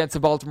road against the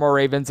Baltimore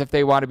Ravens if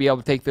they want to be able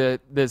to take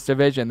this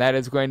division. That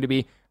is going to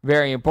be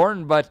very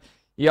important. But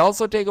you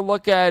also take a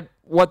look at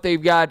what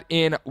they've got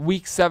in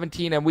Week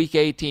 17 and Week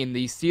 18,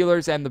 the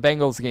Steelers and the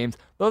Bengals games.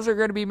 Those are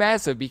going to be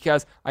massive,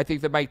 because I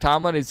think that Mike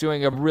Tomlin is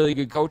doing a really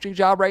good coaching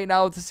job right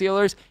now with the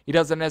Steelers. He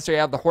doesn't necessarily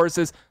have the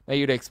horses that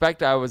you'd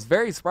expect. I was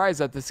very surprised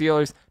that the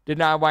Steelers did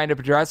not wind up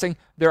addressing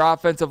their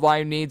offensive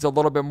line needs a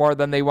little bit more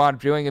than they wound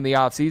up doing in the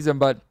offseason,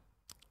 but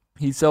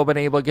he's still been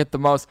able to get the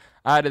most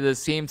out of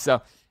this team.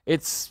 So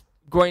it's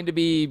going to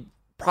be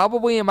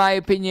probably, in my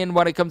opinion,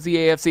 when it comes to the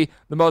AFC,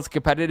 the most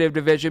competitive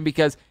division,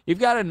 because you've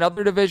got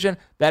another division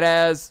that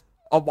has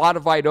a lot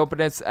of wide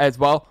openness as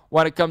well.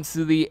 When it comes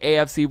to the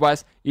AFC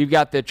West, you've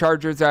got the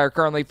Chargers that are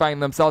currently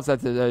finding themselves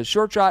at the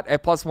short shot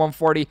at plus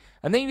 140,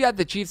 and then you got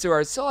the Chiefs who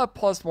are still at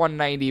plus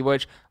 190,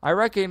 which I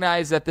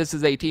recognize that this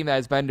is a team that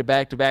has been to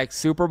back-to-back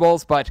Super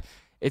Bowls, but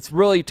it's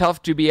really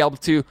tough to be able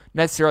to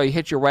necessarily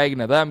hitch your wagon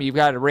to them. You've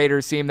got a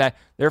Raiders team that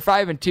they're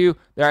 5-2.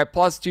 They're at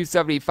plus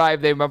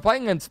 275. They've been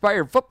playing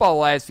inspired football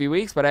the last few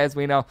weeks, but as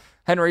we know,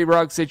 Henry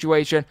Ruggs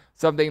situation,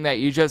 something that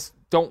you just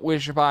don't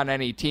wish upon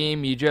any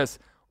team. You just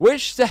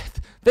wish that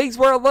things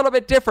were a little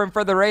bit different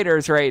for the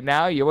Raiders right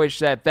now. You wish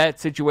that that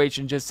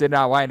situation just did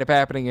not wind up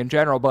happening in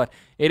general, but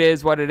it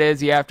is what it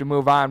is. You have to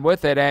move on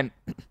with it. And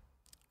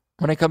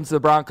when it comes to the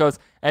Broncos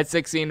at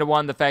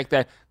 16-1, the fact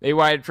that they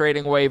wind up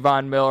trading away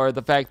Von Miller,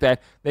 the fact that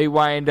they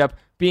wind up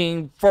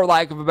being, for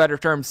lack of a better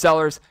term,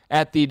 sellers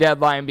at the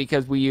deadline,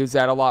 because we use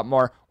that a lot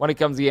more when it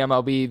comes to the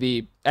MLB.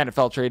 The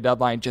NFL trade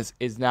deadline just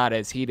is not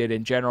as heated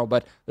in general,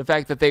 but the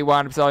fact that they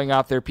wound up selling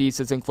off their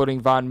pieces,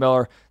 including Von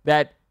Miller,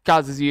 that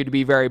causes you to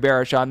be very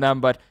bearish on them.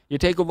 But you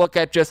take a look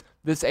at just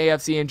this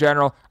AFC in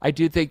general, I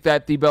do think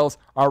that the Bills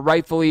are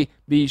rightfully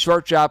the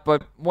short shot,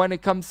 but when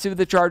it comes to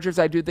the Chargers,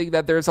 I do think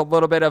that there's a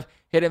little bit of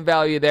hidden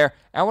value there.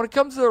 And when it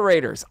comes to the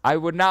Raiders, I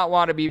would not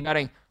want to be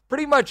betting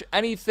pretty much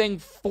anything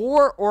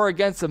for or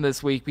against them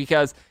this week,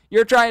 because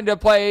you're trying to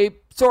play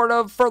sort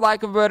of, for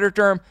lack of a better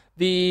term,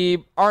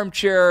 the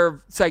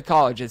armchair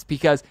psychologist,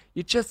 because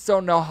you just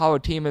don't know how a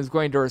team is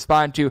going to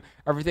respond to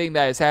everything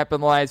that has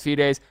happened the last few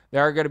days. They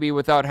are going to be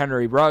without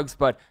Henry Ruggs,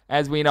 but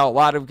as we know, a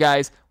lot of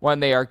guys, when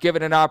they are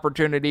given an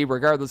opportunity,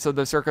 regardless of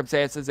the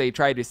circumstances, they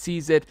try to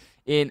seize it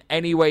in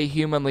any way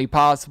humanly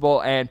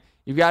possible, and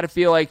you've got to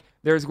feel like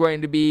there's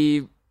going to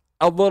be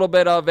a little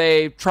bit of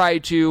a try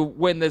to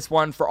win this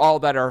one for all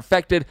that are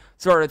affected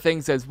sort of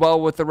things as well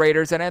with the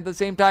Raiders. And at the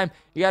same time,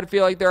 you got to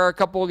feel like there are a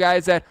couple of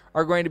guys that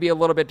are going to be a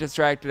little bit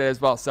distracted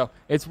as well. So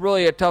it's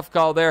really a tough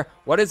call there.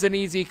 What is an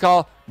easy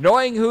call?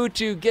 Knowing who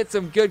to get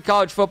some good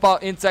college football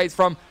insights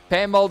from.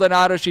 Pam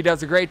Maldonado, she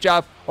does a great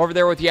job over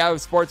there with Yahoo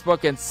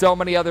Sportsbook and so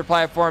many other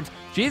platforms.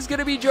 She's going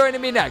to be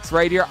joining me next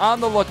right here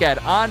on The Look Ahead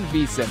on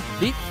VSiN.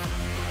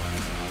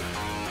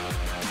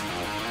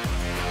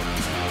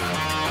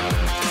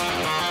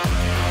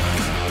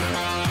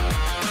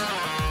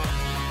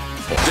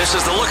 This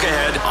is The Look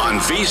Ahead on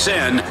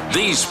VSiN,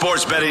 the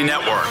Sports Betting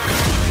Network.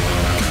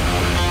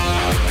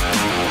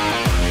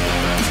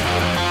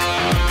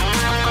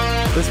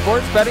 The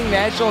Sports Betting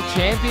National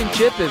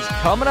Championship is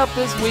coming up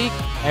this week,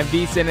 and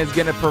VSiN is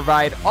going to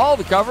provide all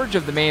the coverage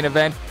of the main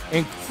event,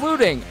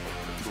 including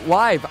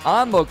live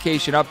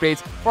on-location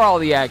updates for all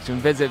the action.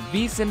 Visit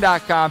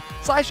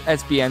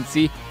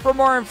vsin.com/SBNC for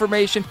more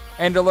information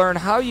and to learn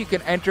how you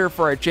can enter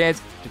for a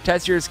chance to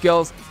test your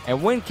skills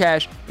and win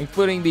cash,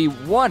 including the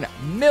 $1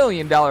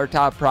 million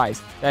top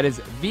prize. That is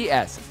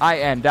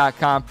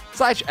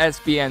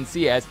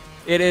vsin.com/SBNCS.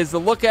 It is The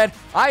Look Ahead.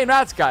 I am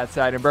not Scott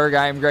Seidenberg.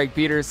 I am Greg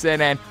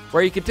Peterson, and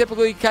where you can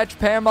typically catch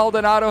Pam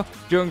Maldonado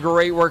doing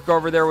great work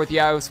over there with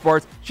Yahoo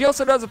Sports. She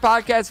also does a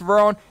podcast of her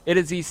own. It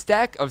is the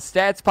Stack of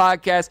Stats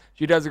podcast.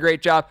 She does a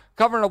great job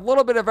covering a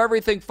little bit of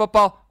everything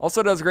football.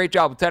 Also does a great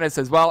job with tennis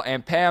as well.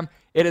 And Pam,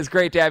 it is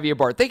great to have you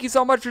aboard. Thank you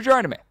so much for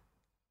joining me.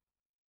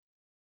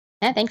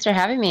 Yeah, thanks for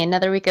having me.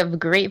 Another week of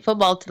great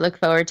football to look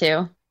forward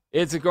to.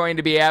 It's going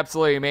to be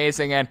absolutely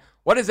amazing. And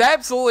what is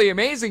absolutely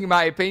amazing, in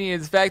my opinion,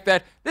 is the fact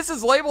that this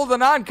is labeled a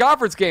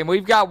non-conference game.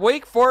 We've got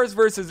Wake Forest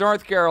versus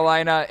North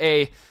Carolina,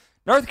 a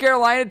North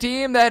Carolina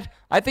team that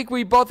I think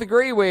we both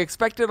agree we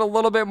expected a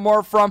little bit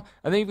more from.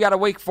 I think you've got a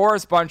Wake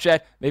Forest bunch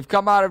that they've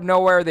come out of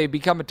nowhere. They've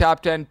become a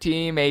top 10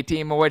 team, a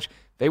team in which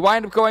they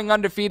wind up going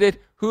undefeated.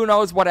 Who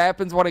knows what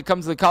happens when it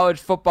comes to the college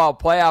football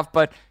playoff,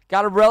 but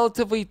got a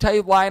relatively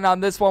tight line on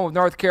this one with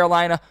North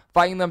Carolina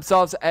finding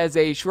themselves as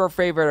a sure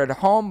favorite at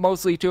home,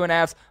 mostly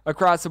 2.5s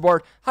across the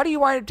board. How do you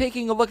wind up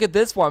taking a look at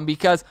this one?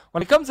 Because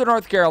when it comes to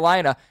North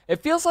Carolina,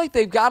 it feels like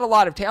they've got a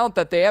lot of talent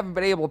that they haven't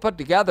been able to put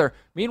together.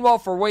 Meanwhile,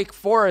 for Wake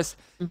Forest,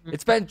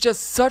 it's been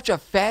just such a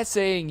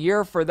fascinating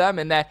year for them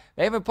in that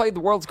they haven't played the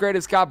world's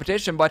greatest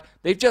competition, but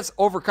they've just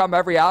overcome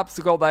every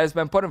obstacle that has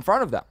been put in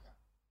front of them.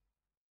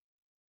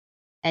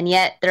 And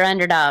yet they're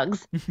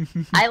underdogs.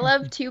 I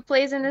love 2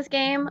 plays in this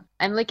game.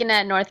 I'm looking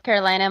at North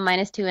Carolina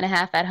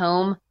 -2.5 at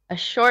home, a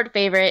short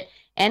favorite,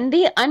 and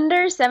the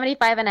under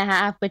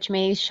 75.5, which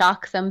may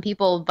shock some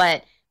people,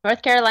 but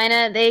North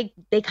Carolina,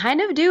 they kind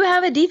of do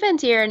have a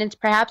defense here, and it's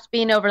perhaps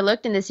being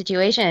overlooked in this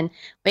situation.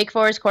 Wake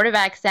Forest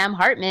quarterback Sam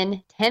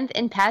Hartman, 10th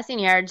in passing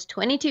yards,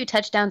 22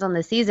 touchdowns on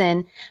the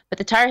season, but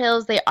the Tar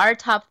Heels, they are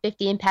top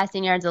 50 in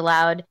passing yards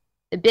allowed.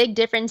 The big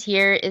difference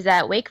here is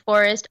that Wake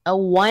Forest, a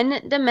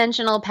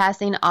one-dimensional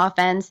passing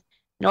offense.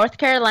 North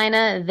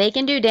Carolina, they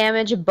can do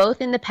damage both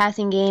in the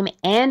passing game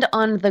and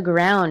on the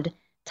ground.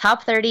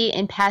 Top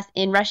 30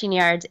 in rushing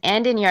yards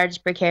and in yards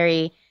per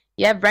carry.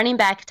 You have running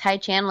back Ty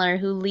Chandler,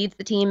 who leads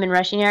the team in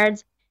rushing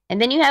yards. And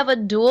then you have a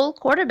dual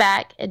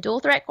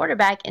threat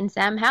quarterback in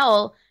Sam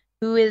Howell,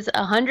 who is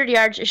 100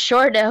 yards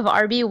short of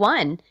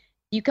RB1.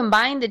 You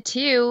combine the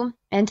two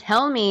and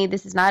tell me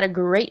this is not a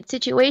great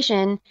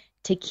situation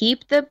to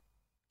keep the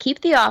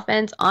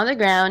offense on the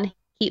ground,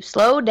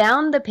 slow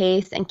down the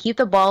pace, and keep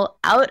the ball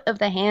out of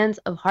the hands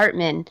of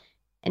Hartman.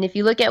 And if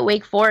you look at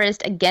Wake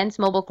Forest against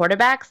mobile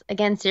quarterbacks,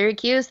 against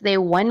Syracuse, they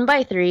won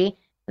by 3.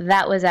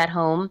 That was at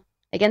home.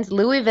 Against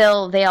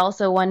Louisville, they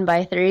also won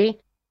by 3,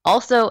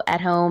 also at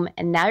home.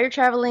 And now you're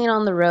traveling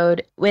on the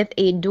road with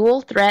a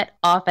dual threat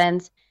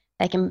offense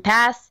that can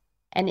pass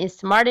and is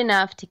smart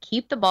enough to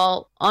keep the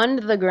ball on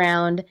the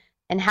ground.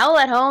 And Howell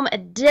at home, a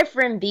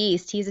different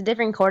beast. He's a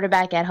different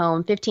quarterback at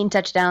home. 15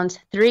 touchdowns,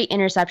 3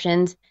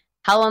 interceptions.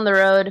 Howell on the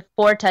road,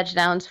 4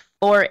 touchdowns,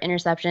 4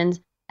 interceptions.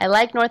 I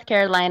like North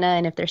Carolina,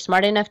 and if they're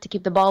smart enough to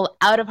keep the ball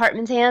out of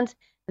Hartman's hands,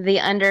 the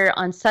under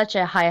on such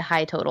a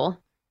high total.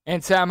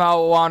 And Sam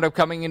Howell wound up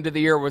coming into the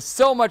year with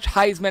so much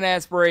Heisman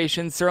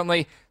aspirations.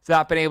 Certainly has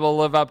not been able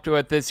to live up to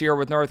it this year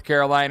with North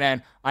Carolina,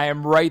 and I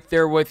am right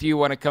there with you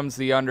when it comes to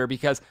the under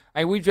because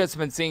we've just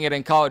been seeing it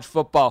in college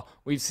football.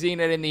 We've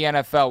seen it in the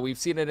NFL. We've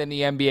seen it in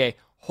the NBA.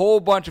 Whole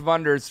bunch of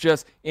unders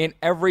just in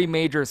every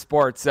major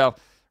sport. So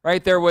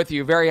right there with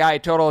you. Very high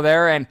total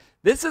there, and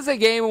this is a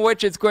game in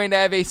which it's going to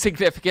have a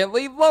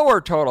significantly lower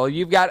total.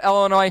 You've got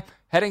Illinois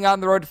heading on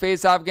the road to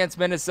face off against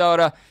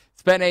Minnesota.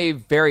 It's been a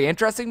very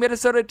interesting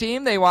Minnesota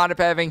team. They wound up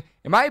having,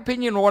 in my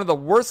opinion, one of the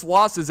worst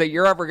losses that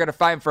you're ever going to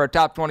find for a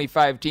top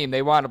 25 team.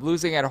 They wound up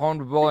losing at home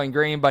to Bowling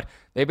Green, but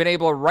they've been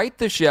able to right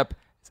the ship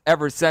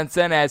ever since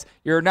then, as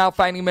you're now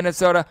finding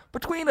Minnesota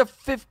between a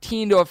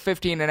 15 to a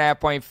 15.5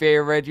 point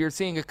favorite. You're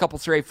seeing a couple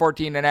straight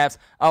 14.5s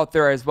out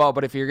there as well,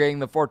 but if you're getting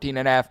the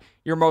 14.5,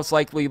 you're most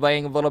likely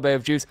laying a little bit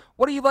of juice.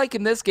 What do you like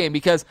in this game?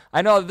 Because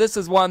I know this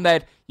is one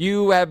that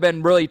you have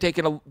been really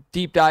taking a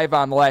deep dive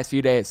on the last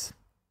few days.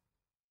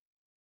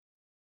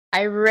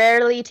 I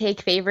rarely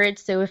take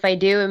favorites, so if I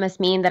do, it must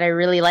mean that I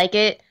really like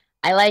it.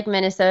 I like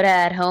Minnesota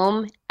at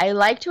home. I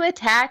like to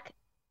attack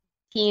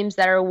teams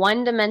that are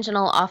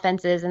one-dimensional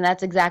offenses, and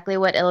that's exactly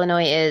what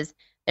Illinois is.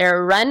 They're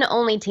a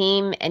run-only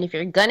team, and if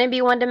you're going to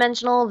be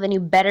one-dimensional, then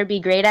you better be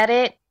great at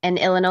it, and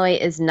Illinois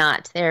is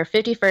not. They're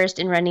 51st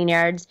in running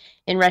yards,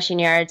 in rushing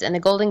yards, and the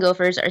Golden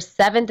Gophers are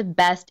 7th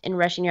best in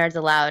rushing yards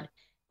allowed,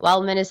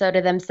 while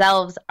Minnesota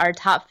themselves are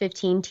top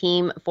 15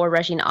 team for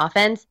rushing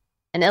offense.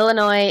 And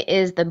Illinois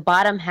is the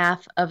bottom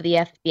half of the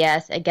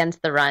FBS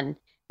against the run.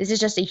 This is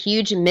just a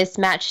huge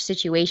mismatch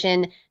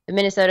situation. The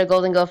Minnesota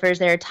Golden Gophers,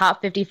 they're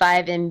top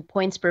 55 in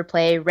points per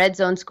play, red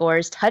zone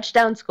scores,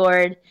 touchdown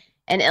scored,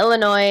 and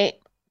Illinois,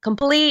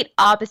 complete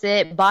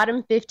opposite,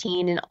 bottom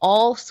 15 in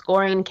all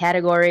scoring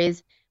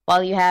categories,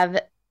 while you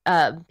have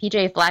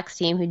PJ Flack's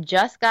team, who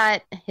just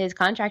got his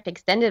contract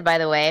extended, by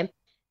the way.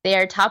 They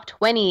are top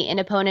 20 in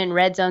opponent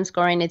red zone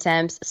scoring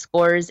attempts,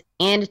 scores,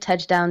 and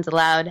touchdowns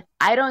allowed.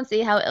 I don't see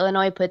how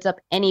Illinois puts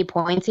up any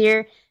points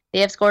here.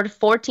 They have scored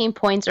 14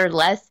 points or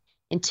less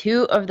in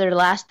 2 of their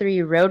last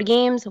 3 road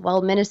games,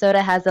 while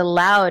Minnesota has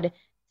allowed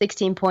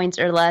 16 points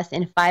or less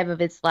in 5 of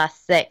its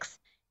last 6.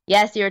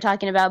 Yes, you were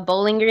talking about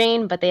Bowling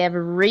Green, but they have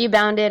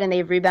rebounded, and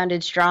they've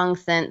rebounded strong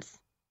since.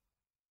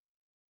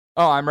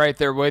 Oh, I'm right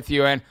there with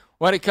you. And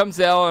when it comes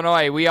to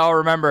Illinois, we all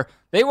remember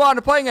they wound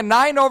up playing a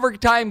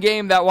 9-overtime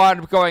game that wound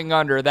up going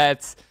under.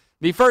 That's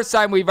the first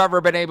time we've ever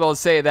been able to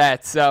say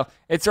that. So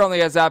it certainly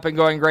has not been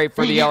going great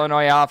for the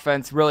Illinois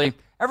offense. Really,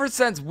 ever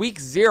since week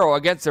 0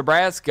 against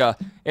Nebraska,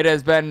 it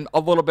has been a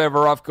little bit of a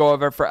rough go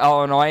of it for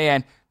Illinois,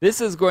 and this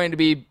is going to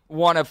be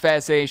one of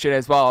fascination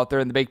as well out there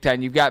in the Big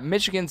Ten. You've got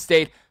Michigan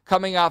State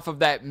coming off of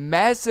that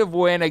massive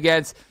win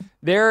against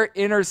their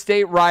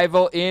interstate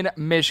rival in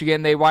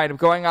Michigan. They wind up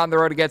going on the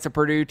road against a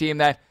Purdue team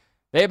that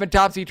they have been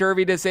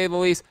topsy-turvy, to say the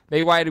least.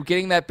 They wind up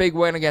getting that big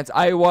win against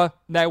Iowa.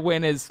 That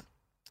win is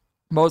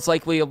most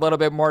likely a little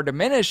bit more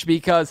diminished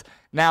because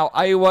now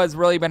Iowa's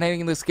really been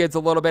hitting the skids a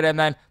little bit, and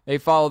then they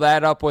follow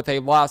that up with a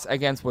loss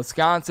against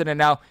Wisconsin. And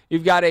now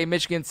you've got a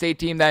Michigan State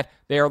team that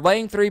they are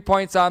laying 3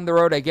 points on the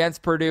road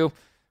against Purdue.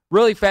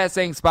 Really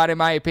fascinating spot, in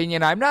my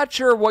opinion. I'm not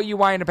sure what you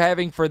wind up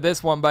having for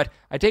this one, but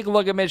I take a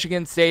look at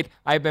Michigan State.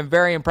 I've been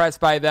very impressed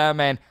by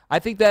them, and I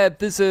think that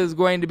this is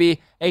going to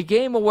be a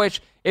game in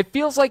which it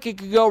feels like it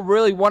could go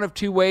really one of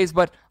two ways,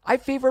 but I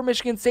favor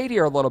Michigan State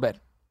here a little bit.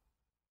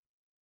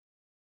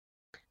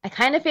 I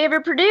kind of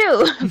favor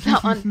Purdue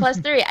on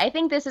 +3. I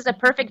think this is a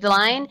perfect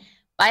line.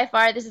 By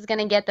far, this is going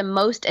to get the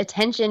most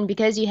attention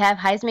because you have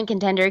Heisman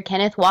contender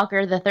Kenneth Walker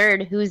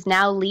III, who's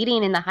now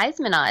leading in the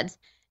Heisman odds.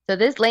 So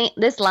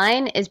this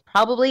line is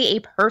probably a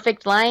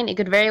perfect line. It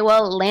could very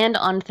well land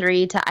on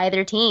 3 to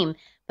either team.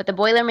 But the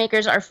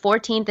Boilermakers are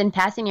 14th in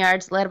passing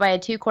yards, led by a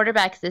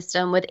 2-quarterback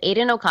system with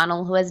Aiden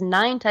O'Connell, who has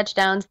 9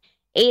 touchdowns,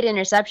 8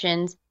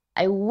 interceptions.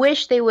 I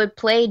wish they would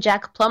play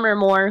Jack Plummer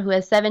more, who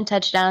has 7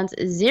 touchdowns,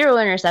 0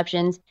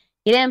 interceptions.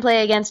 He didn't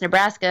play against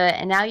Nebraska,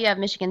 and now you have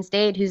Michigan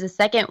State, who's the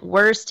second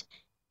worst,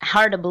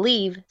 hard to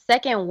believe,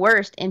 second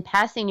worst in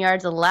passing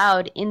yards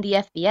allowed in the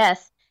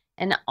FBS.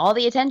 And all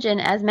the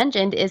attention, as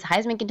mentioned, is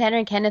Heisman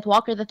contender Kenneth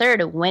Walker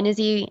III. When is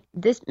he?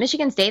 This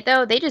Michigan State,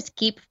 though, they just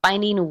keep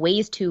finding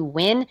ways to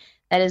win.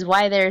 That is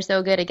why they're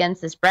so good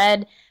against the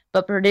spread.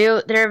 But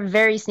Purdue, they're a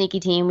very sneaky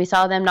team. We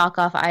saw them knock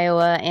off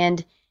Iowa,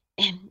 and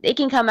they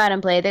can come out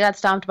and play. They got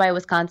stomped by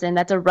Wisconsin.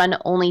 That's a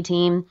run-only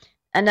team,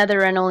 another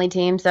run-only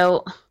team.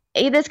 So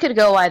this could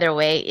go either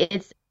way.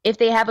 It's if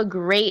they have a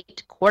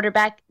great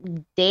quarterback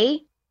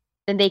day,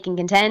 then they can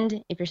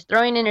contend. If you're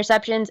throwing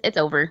interceptions, it's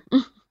over.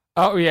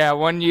 Oh, yeah.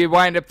 When you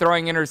wind up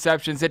throwing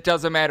interceptions, it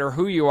doesn't matter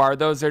who you are.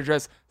 Those are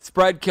just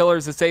spread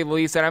killers, to say the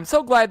least. And I'm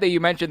so glad that you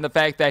mentioned the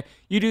fact that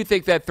you do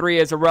think that 3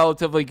 is a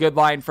relatively good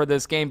line for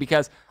this game,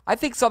 because I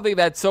think something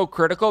that's so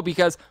critical,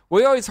 because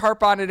we always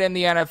harp on it in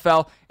the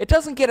NFL. It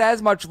doesn't get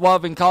as much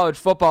love in college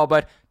football,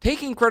 but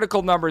taking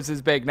critical numbers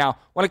is big. Now,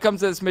 when it comes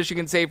to this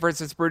Michigan State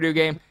versus Purdue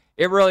game,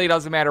 it really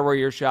doesn't matter where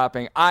you're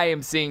shopping. I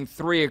am seeing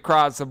 3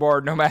 across the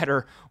board no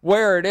matter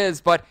where it is.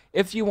 But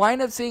if you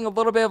wind up seeing a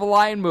little bit of a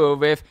line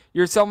move, if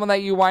you're someone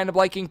that you wind up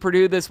liking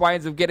Purdue, this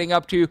winds up getting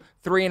up to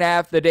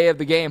 3.5 the day of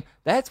the game,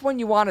 that's when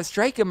you want to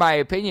strike, in my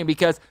opinion,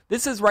 because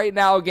this is right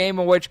now a game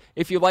in which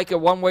if you like it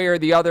one way or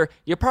the other,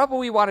 you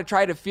probably want to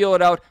try to feel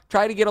it out,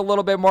 try to get a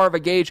little bit more of a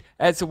gauge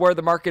as to where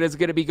the market is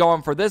going to be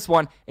going for this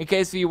one, in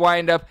case you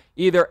wind up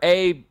either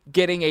A,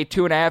 getting a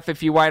 2.5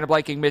 if you wind up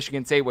liking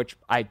Michigan State, which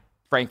I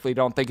frankly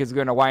don't think is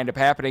going to wind up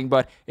happening.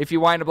 But if you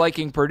wind up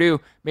liking Purdue,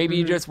 maybe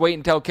you just wait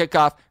until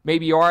kickoff.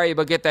 Maybe you are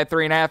able to get that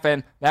 3.5,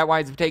 and that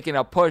winds up taking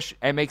a push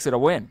and makes it a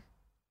win.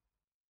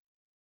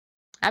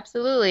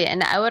 Absolutely.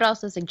 And I would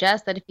also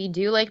suggest that if you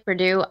do like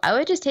Purdue, I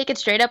would just take it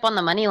straight up on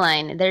the money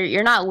line.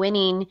 You're not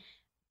winning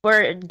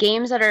for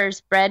games that are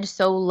spread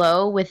so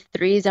low with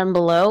 3s and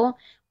below.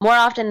 More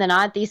often than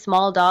not, these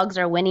small dogs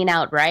are winning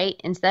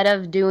outright. Instead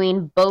of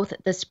doing both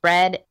the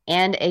spread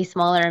and a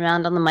smaller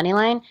amount on the money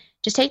line,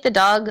 just take the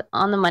dog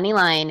on the money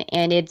line,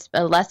 and it's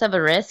less of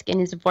a risk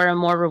and it's for a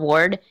more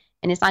reward,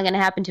 and it's not going to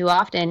happen too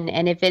often.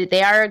 And if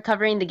they are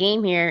covering the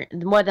game here,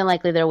 more than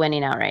likely they're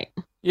winning outright.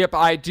 Yep,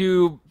 I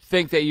do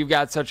think that you've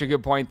got such a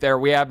good point there.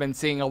 We have been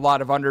seeing a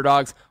lot of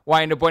underdogs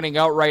wind up winning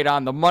outright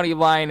on the money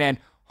line, and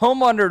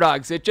home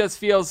underdogs, it just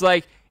feels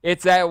like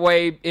it's that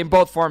way in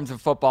both forms of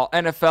football,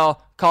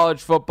 NFL,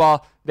 college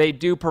football. They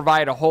do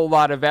provide a whole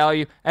lot of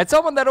value. And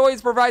someone that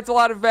always provides a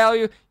lot of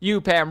value,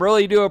 you, Pam,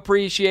 really do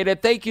appreciate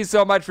it. Thank you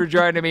so much for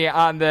joining me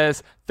on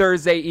this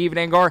Thursday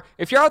evening, or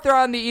if you're out there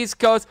on the East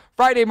Coast,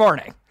 Friday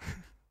morning.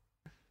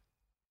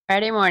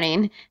 Friday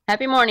morning.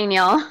 Happy morning,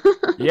 y'all.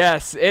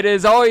 Yes, it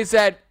is always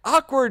that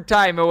awkward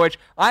time in which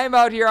I'm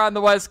out here on the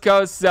West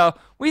Coast, so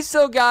we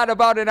still got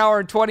about an hour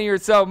and 20 or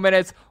so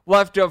minutes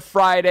left of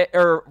Friday,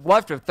 or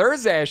left of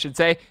Thursday, I should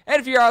say.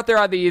 And if you're out there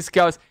on the East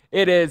Coast,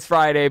 it is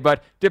Friday.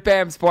 But to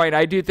Pam's point,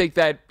 I do think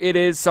that it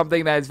is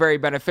something that is very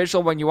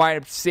beneficial when you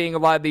wind up seeing a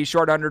lot of these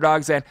short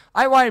underdogs. And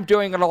I wind up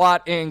doing it a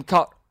lot in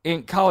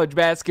college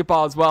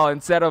basketball as well.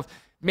 Instead of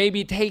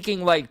maybe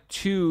taking like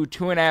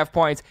 2.5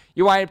 points,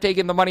 you wind up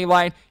taking the money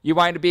line. You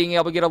wind up being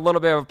able to get a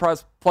little bit of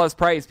a plus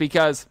price,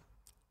 because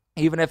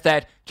even if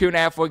that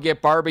 2.5 would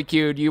get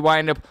barbecued, you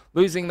wind up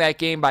losing that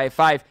game by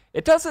 5.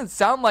 It doesn't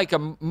sound like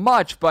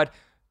much, but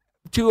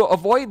to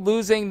avoid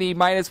losing the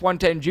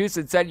 -110 juice,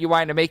 instead you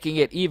wind up making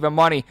it even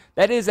money.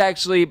 That is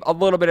actually a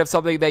little bit of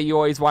something that you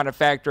always want to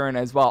factor in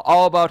as well.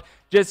 All about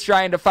just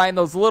trying to find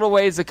those little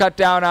ways to cut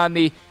down on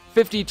the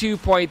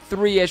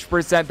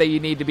 52.3% that you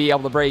need to be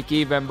able to break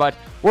even. But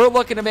we're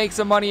looking to make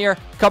some money here.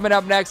 Coming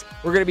up next,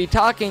 we're going to be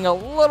talking a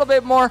little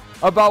bit more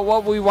about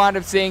what we wound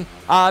up seeing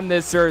on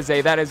this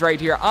Thursday. That is right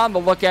here on The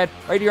Look Ahead,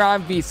 right here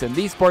on VSiN,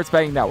 the Sports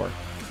Betting Network.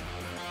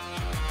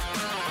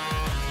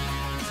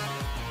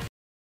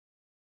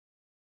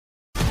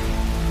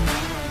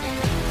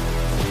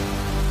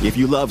 If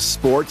you love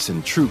sports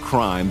and true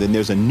crime, then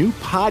there's a new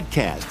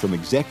podcast from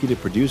executive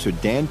producer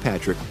Dan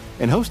Patrick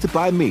and hosted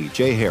by me,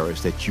 Jay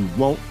Harris, that you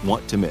won't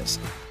want to miss.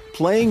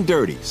 Playing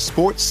Dirty: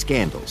 Sports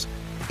Scandals.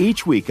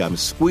 Each week, I'm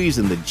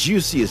squeezing the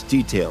juiciest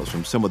details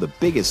from some of the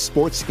biggest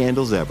sports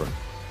scandals ever.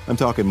 I'm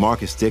talking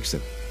Marcus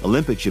Dixon,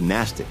 Olympic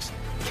gymnastics,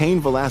 Cain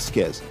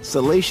Velasquez,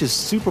 salacious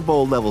Super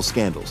Bowl-level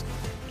scandals.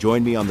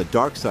 Join me on the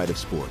dark side of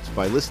sports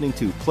by listening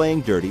to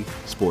Playing Dirty: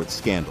 Sports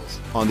Scandals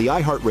on the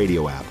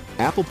iHeartRadio app,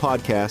 Apple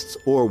Podcasts,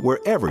 or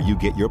wherever you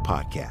get your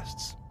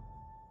podcasts.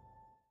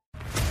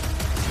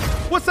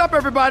 What's up,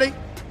 everybody?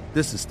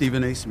 This is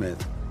Stephen A.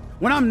 Smith.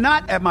 When I'm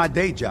not at my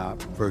day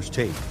job, First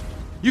Take,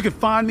 you can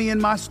find me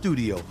in my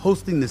studio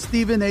hosting the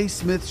Stephen A.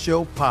 Smith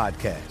Show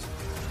podcast.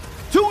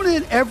 Tune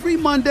in every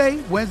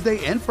Monday,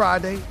 Wednesday, and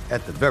Friday,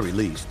 at the very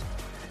least,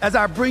 as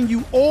I bring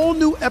you all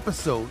new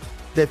episodes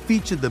that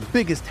feature the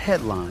biggest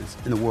headlines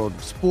in the world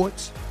of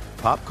sports,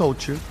 pop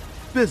culture,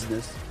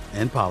 business,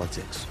 and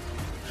politics.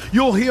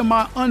 You'll hear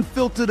my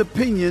unfiltered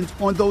opinions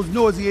on those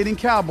nauseating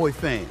Cowboy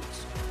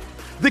fans,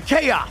 the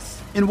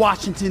chaos in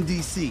Washington,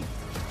 D.C.,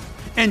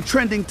 and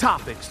trending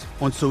topics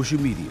on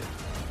social media,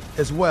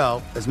 as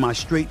well as my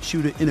straight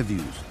shooter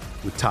interviews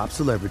with top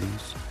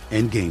celebrities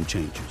and game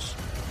changers.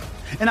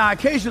 And I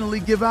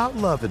occasionally give out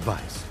love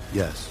advice.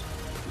 Yes,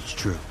 it's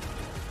true.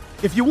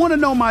 If you want to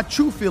know my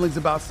true feelings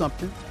about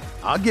something,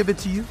 I'll give it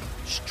to you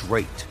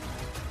straight.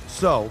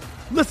 So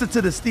listen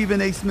to the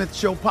Stephen A. Smith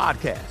Show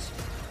podcast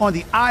on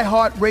the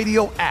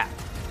iHeartRadio app,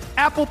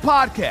 Apple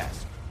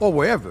Podcasts, or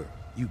wherever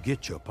you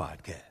get your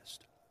podcast.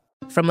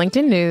 From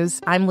LinkedIn News,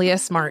 I'm Leah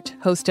Smart,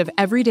 host of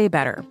Everyday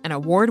Better, an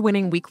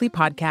award-winning weekly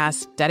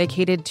podcast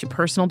dedicated to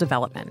personal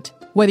development.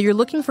 Whether you're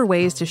looking for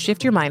ways to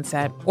shift your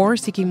mindset or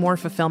seeking more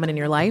fulfillment in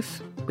your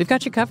life, we've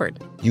got you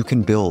covered. You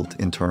can build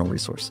internal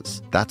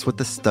resources. That's what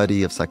the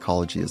study of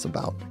psychology is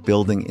about,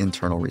 building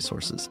internal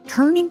resources.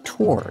 Turning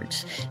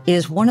towards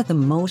is one of the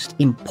most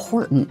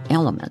important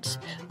elements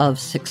of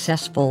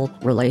successful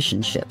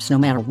relationships, no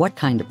matter what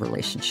kind of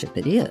relationship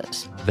it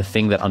is. The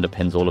thing that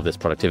underpins all of this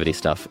productivity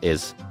stuff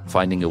is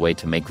finding a way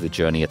to make the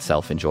journey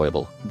itself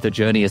enjoyable. The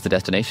journey is the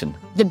destination.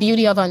 The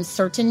beauty of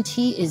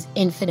uncertainty is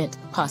infinite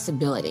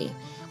possibility.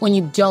 When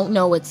you don't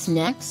know what's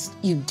next,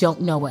 you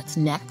don't know what's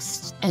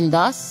next. And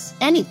thus,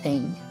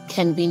 anything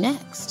can be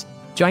next.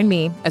 Join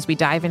me as we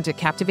dive into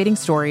captivating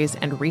stories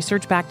and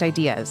research-backed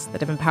ideas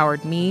that have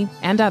empowered me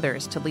and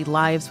others to lead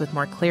lives with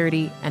more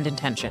clarity and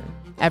intention.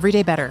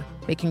 Everyday Better,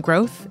 making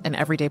growth an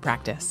everyday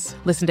practice.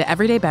 Listen to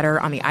Everyday Better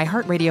on the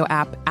iHeartRadio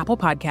app, Apple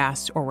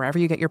Podcasts, or wherever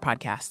you get your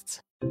podcasts.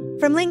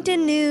 From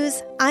LinkedIn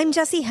News, I'm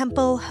Jessie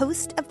Hempel,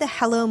 host of the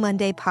Hello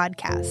Monday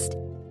podcast.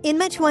 In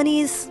my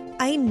 20s,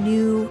 I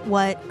knew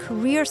what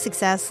career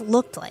success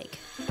looked like.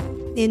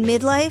 In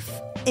midlife,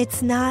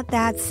 it's not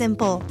that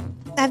simple.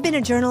 I've been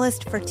a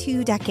journalist for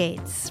 2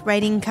 decades,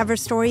 writing cover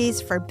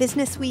stories for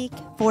Business Week,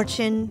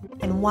 Fortune,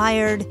 and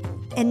Wired.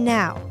 And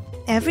now,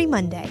 every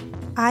Monday,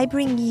 I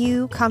bring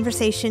you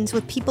conversations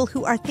with people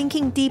who are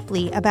thinking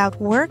deeply about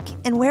work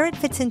and where it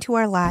fits into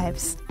our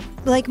lives.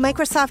 Like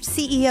Microsoft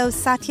CEO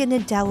Satya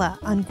Nadella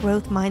on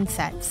growth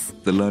mindsets.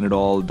 The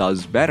learn-it-all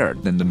does better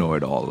than the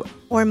know-it-all.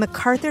 Or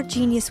MacArthur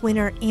Genius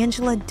winner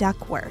Angela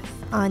Duckworth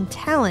on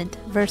talent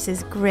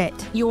versus grit.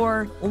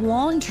 Your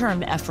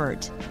long-term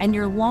effort and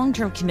your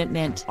long-term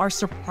commitment are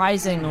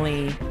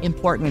surprisingly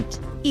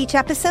important. Each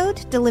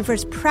episode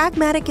delivers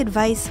pragmatic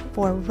advice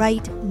for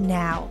right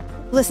now.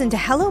 Listen to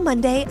Hello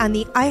Monday on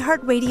the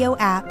iHeartRadio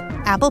app,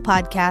 Apple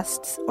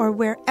Podcasts, or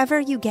wherever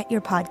you get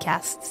your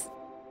podcasts.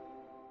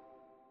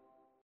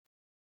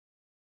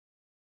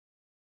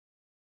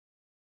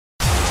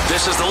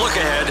 This is The Look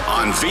Ahead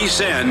on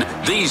VSiN,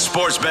 the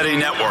Sports Betting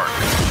Network.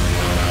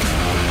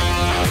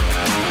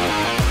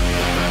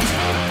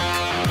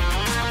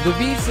 The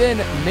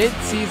VSiN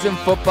mid-season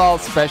football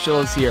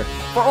special is here.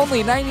 For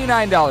only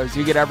 $99,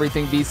 you get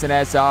everything VSiN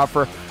has to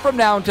offer from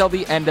now until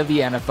the end of the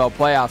NFL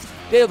playoffs.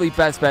 Daily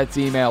best bets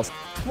emails,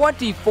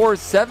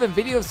 24/7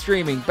 video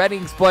streaming,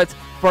 betting splits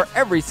for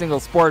every single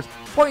sport,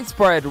 point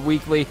spread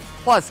weekly,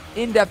 plus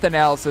in-depth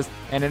analysis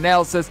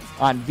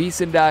on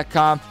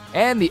VSiN.com,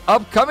 and the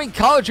upcoming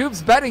College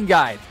Hoops betting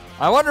guide.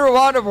 I wonder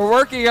if we're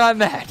working on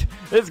that.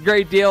 This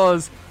great deal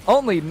is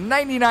only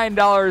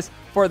 $99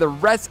 for the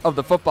rest of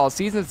the football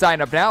season.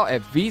 Sign up now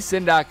at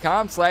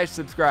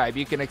VSiN.com/subscribe.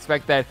 You can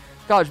expect that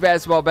college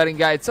basketball betting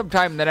guide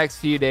sometime in the next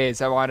few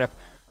days. I want to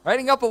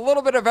writing up a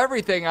little bit of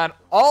everything on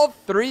all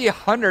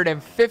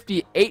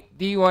 358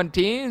 D1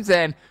 teams.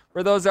 And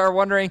for those that are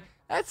wondering,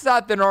 that's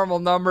not the normal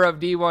number of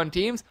D1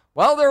 teams.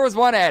 Well, there was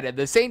one added,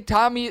 the St.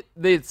 Thomas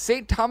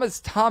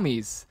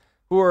Tommies,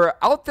 who were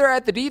out there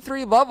at the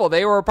D3 level.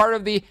 They were part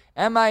of the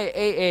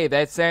MIAA.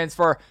 That stands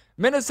for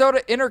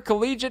Minnesota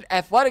Intercollegiate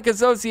Athletic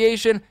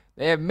Association.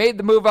 They have made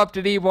the move up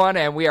to D1,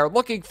 and we are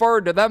looking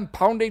forward to them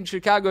pounding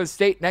Chicago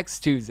State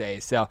next Tuesday.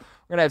 So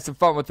we're going to have some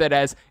fun with it,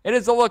 as it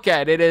is a look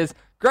at. It is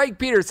Greg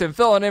Peterson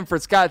filling in for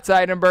Scott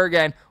Seidenberg,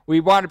 and we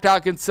wound up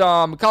talking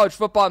some college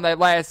football in that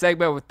last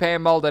segment with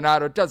Pam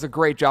Maldonado. Does a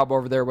great job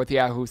over there with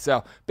Yahoo.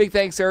 So big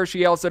thanks to her.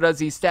 She also does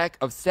the Stack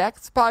of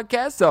Stacks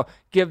podcast, so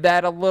give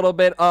that a little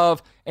bit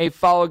of a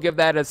follow, give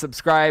that a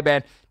subscribe,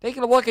 and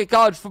taking a look at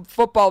college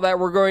football that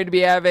we're going to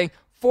be having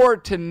for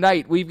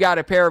tonight. We've got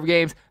a pair of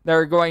games that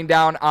are going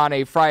down on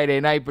a Friday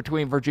night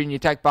between Virginia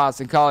Tech,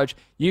 Boston College,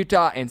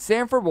 Utah, and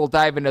Stanford. We'll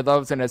dive into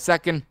those in a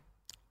second.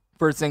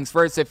 First things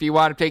first, if you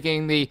want to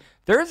taking the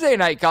Thursday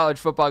night college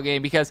football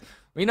game, because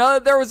we know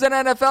that there was an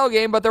NFL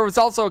game, but there was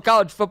also a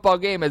college football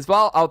game as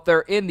well out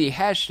there in the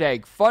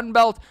hashtag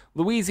Funbelt.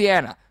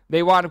 Louisiana,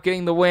 they wound up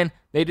getting the win.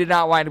 They did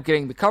not wind up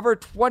getting the cover,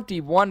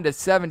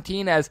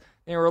 21-17, as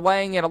they were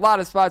laying in a lot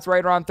of spots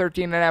right around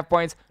 13.5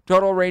 points.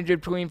 Total range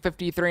between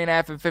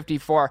 53.5 and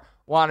 54.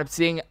 Wound up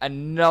seeing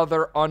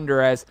another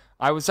under, as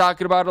I was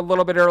talking about a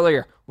little bit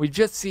earlier. We've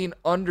just seen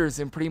unders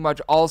in pretty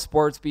much all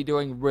sports be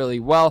doing really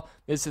well.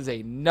 This is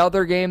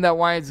another game that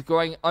winds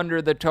going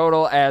under the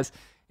total, as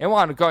it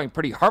wound up going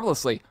pretty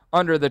harmlessly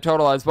under the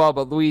total as well,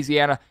 but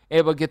Louisiana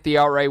able to get the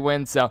outright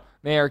win, so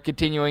they are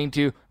continuing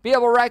to be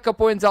able to rack up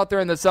wins out there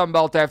in the Sun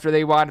Belt after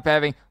they wound up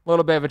having a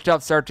little bit of a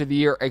tough start to the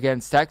year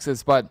against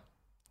Texas. But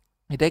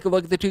you take a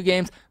look at the two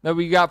games that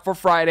we got for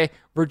Friday.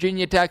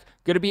 Virginia Tech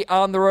going to be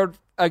on the road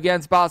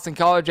against Boston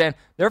College, and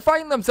they're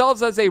finding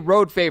themselves as a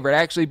road favorite.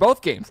 Actually,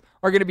 both games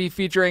are going to be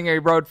featuring a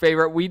road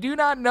favorite. We do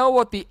not know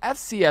what the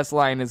FCS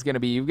line is going to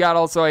be. You've got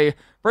also a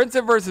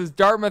Princeton versus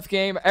Dartmouth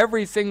game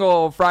every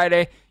single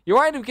Friday. You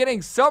wind up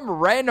getting some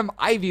random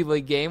Ivy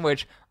League game,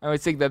 which I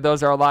always think that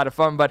those are a lot of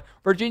fun. But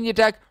Virginia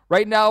Tech,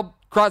 right now,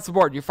 across the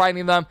board, you're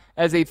finding them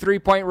as a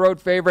 3-point road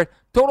favorite.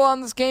 Total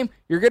on this game,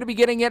 you're going to be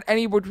getting it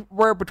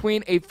anywhere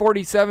between a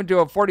 47 to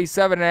a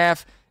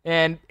 47.5.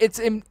 And it's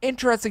an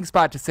interesting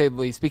spot, to say the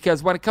least,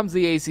 because when it comes to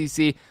the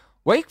ACC,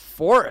 Wake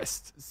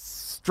Forest,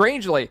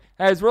 strangely,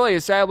 has really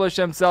established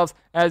themselves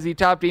as the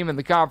top team in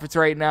the conference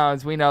right now.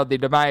 As we know, the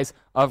demise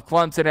of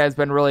Clemson has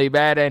been really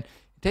bad. And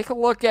take a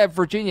look at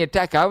Virginia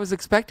Tech. I was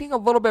expecting a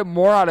little bit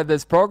more out of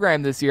this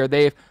program this year.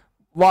 They've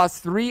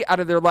lost 3 out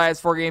of their last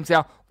 4 games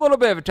now. A little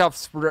bit of a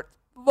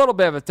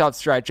tough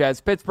stretch,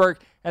 as Pittsburgh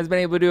has been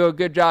able to do a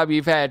good job.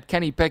 You've had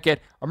Kenny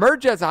Pickett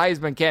emerge as a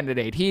Heisman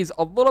candidate. He's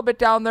a little bit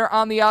down there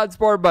on the odds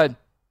board, but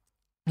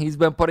he's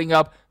been putting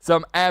up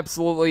some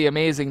absolutely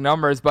amazing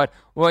numbers. But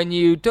when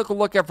you took a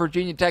look at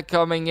Virginia Tech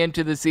coming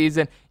into the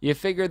season, you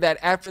figured that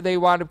after they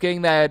wound up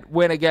getting that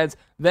win against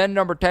then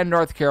number 10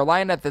 North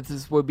Carolina, that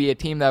this would be a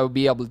team that would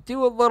be able to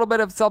do a little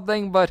bit of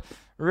something. But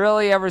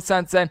really, ever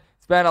since then,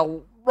 it's been a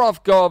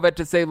rough go of it,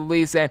 to say the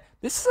least. And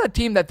this is a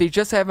team that they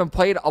just haven't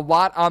played a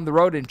lot on the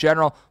road in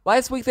general.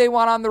 Last week they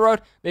went on the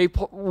road. They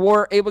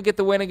were able to get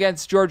the win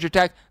against Georgia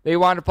Tech. They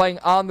wound up playing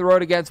on the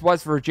road against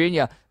West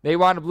Virginia. They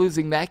wound up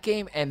losing that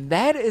game, and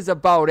that is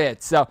about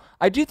it. So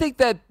I do think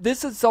that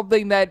this is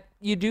something that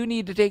you do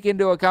need to take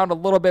into account a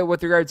little bit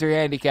with regards to your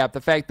handicap.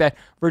 The fact that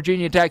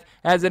Virginia Tech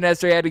hasn't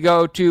necessarily had to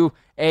go to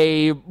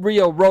a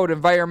real road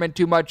environment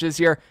too much this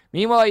year.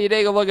 Meanwhile, you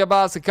take a look at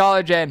Boston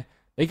College, and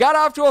they got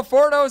off to a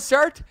 4-0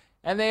 start,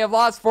 and they have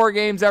lost 4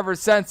 games ever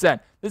since then.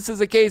 This is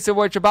a case in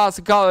which the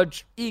Boston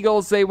College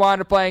Eagles, they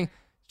wound up playing,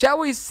 shall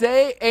we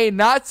say, a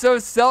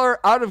not-so-stellar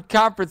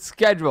out-of-conference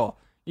schedule.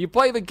 You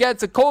play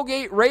against the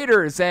Colgate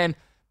Raiders, and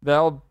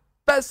the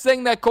best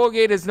thing that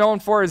Colgate is known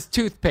for is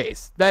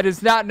toothpaste. That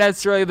is not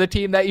necessarily the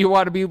team that you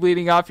want to be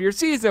leading off your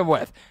season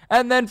with.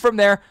 And then from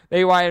there,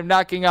 they wind up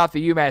knocking off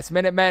the UMass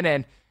Minutemen,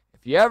 and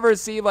if you ever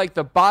see like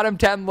the bottom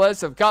 10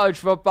 list of college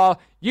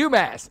football,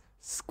 UMass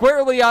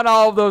squarely on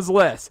all of those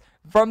lists.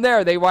 From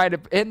there, they wind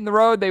up hitting the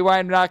road. They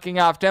wind up knocking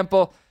off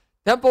Temple.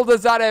 Temple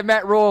does not have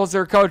Matt Rule as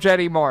their coach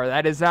anymore.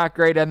 That is not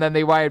great. And then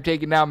they wind up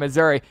taking down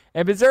Missouri.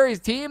 And Missouri's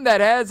team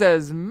that has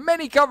as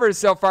many covers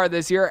so far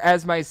this year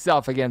as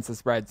myself against the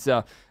spread.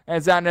 So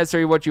that's not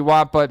necessarily what you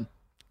want, but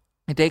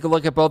you take a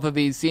look at both of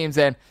these teams,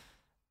 and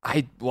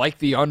I like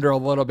the under a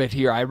little bit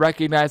here. I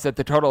recognize that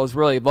the total is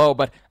really low,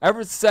 but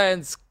ever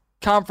since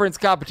conference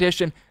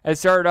competition has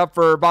started up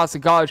for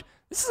Boston College,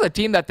 this is a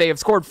team that they have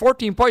scored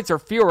 14 points or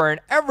fewer in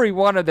every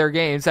one of their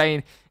games. I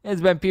mean,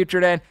 it's been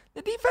putrid, and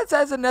the defense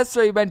hasn't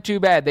necessarily been too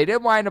bad. They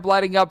did wind up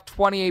letting up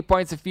 28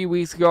 points a few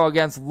weeks ago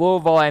against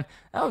Louisville, and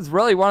that was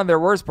really one of their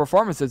worst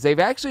performances. They've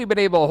actually been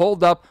able to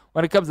hold up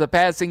when it comes to the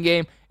passing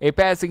game, a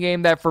passing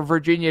game that for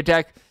Virginia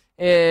Tech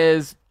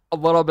is a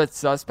little bit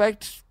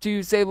suspect,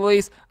 to say the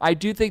least. I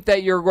do think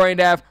that you're going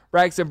to have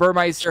Braxton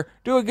Burmeister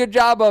do a good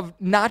job of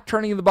not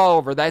turning the ball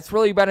over. That's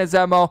really been his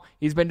MO.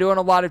 He's been doing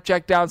a lot of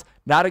checkdowns.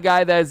 Not a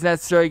guy that is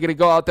necessarily going to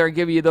go out there and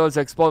give you those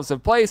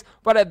explosive plays,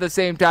 but at the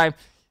same time,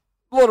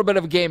 a little bit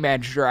of a game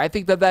manager. I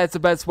think that that's the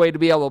best way to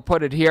be able to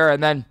put it here.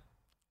 And then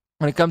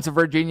when it comes to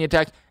Virginia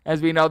Tech,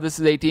 as we know, this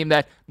is a team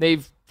that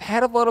they've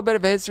had a little bit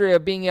of a history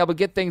of being able to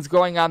get things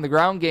going on the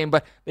ground game,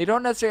 but they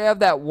don't necessarily have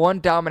that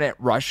one dominant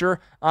rusher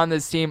on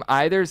this team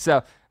either.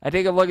 So I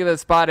take a look at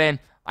this spot, and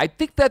I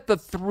think that the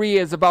 3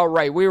 is about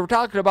right. We were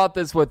talking about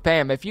this with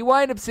Pam. If you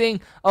wind up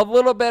seeing a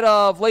little bit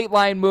of late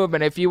line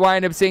movement, if you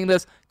wind up seeing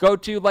this, go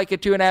to like a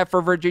 2.5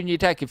 for Virginia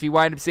Tech. If you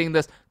wind up seeing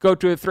this, go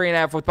to a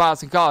 3.5 with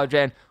Boston College.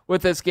 And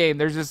with this game,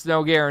 there's just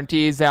no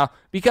guarantees now.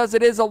 Because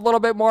it is a little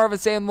bit more of a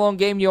standalone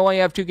game, you only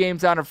have 2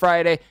 games on a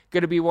Friday.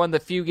 Going to be one of the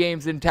few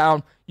games in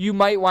town. You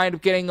might wind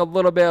up getting a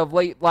little bit of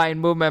late line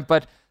movement,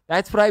 but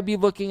that's what I'd be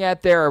looking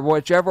at there.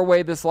 Whichever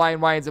way this line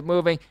winds up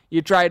moving,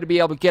 you try to be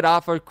able to get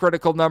off a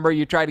critical number.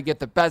 You try to get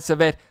the best of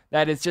it.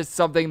 That is just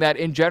something that,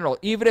 in general,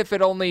 even if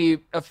it only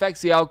affects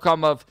the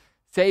outcome of,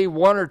 say,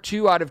 1 or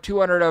 2 out of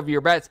 200 of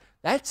your bets,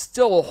 that's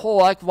still a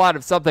whole heck of a lot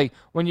of something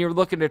when you're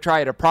looking to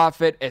try to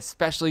profit,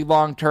 especially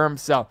long term.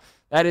 So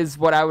that is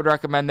what I would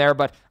recommend there.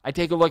 But I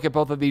take a look at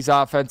both of these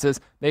offenses.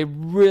 They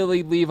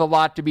really leave a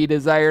lot to be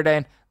desired,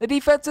 and the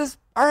defenses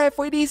are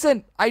halfway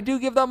decent. I do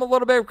give them a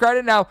little bit of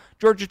credit. Now,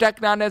 Georgia Tech,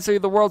 not necessarily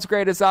the world's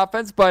greatest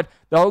offense, but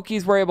the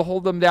Hokies were able to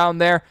hold them down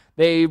there.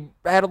 They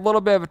had a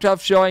little bit of a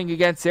tough showing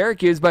against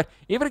Syracuse, but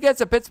even against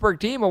a Pittsburgh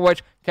team in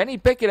which Kenny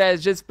Pickett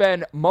has just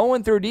been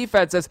mowing through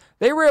defenses,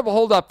 they were able to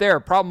hold up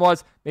there. Problem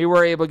was, they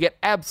were able to get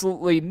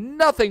absolutely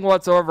nothing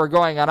whatsoever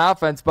going on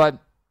offense, but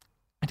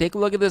take a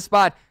look at this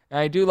spot. And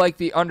I do like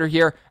the under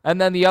here.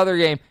 And then the other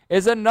game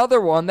is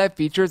another one that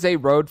features a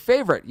road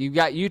favorite. You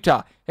got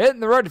Utah hitting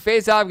the road to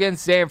face off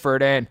against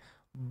Stanford. And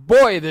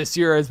boy, this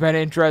year has been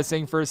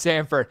interesting for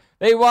Stanford.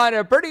 They wound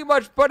up pretty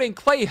much putting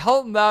Clay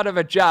Helton out of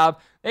a job.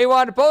 They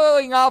wound up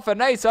pulling off a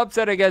nice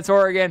upset against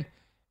Oregon.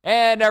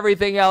 And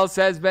everything else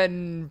has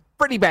been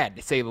pretty bad,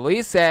 to say the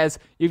least, as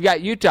you've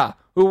got Utah,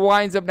 who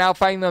winds up now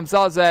finding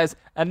themselves as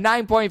a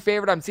 9-point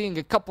favorite. I'm seeing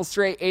a couple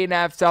straight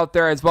 8.5s out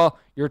there as well.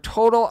 Your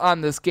total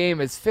on this game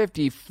is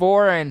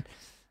 54, and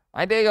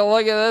I take a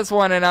look at this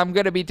one, and I'm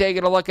going to be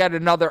taking a look at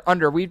another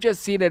under. We've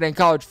just seen it in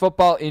college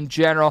football in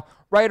general.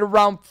 Right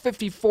around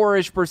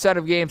 54-ish%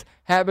 of games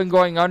have been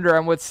going under,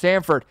 and with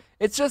Stanford,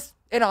 it's just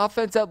an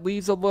offense that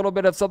leaves a little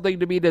bit of something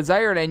to be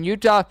desired, and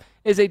Utah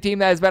is a team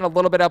that has been a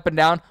little bit up and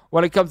down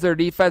when it comes to their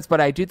defense,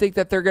 but I do think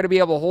that they're going to be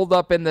able to hold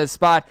up in this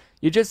spot.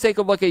 You just take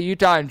a look at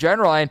Utah in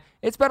general, and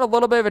it's been a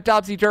little bit of a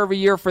topsy-turvy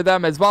year for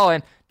them as well,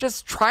 and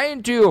just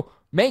trying to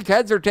make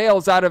heads or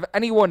tails out of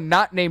anyone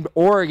not named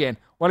Oregon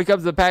when it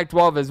comes to the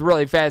Pac-12 is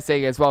really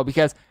fascinating as well,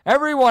 because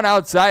everyone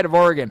outside of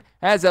Oregon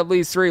has at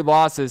least 3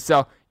 losses,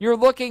 so you're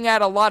looking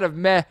at a lot of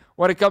meh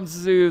when it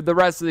comes to the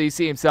rest of these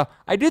teams. So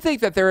I do think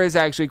that there is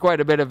actually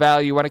quite a bit of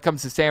value when it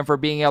comes to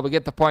Stanford being able to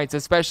get the points,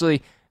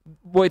 especially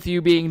with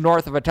you being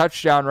north of a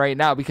touchdown right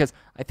now, because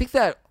I think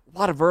that a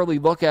lot of early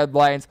look-ahead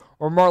lines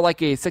were more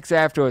like a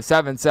 6.5 to a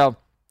 7. So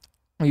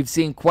we've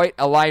seen quite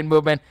a line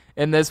movement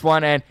in this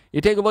one. And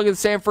you take a look at the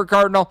Stanford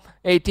Cardinal,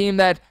 a team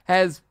that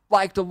has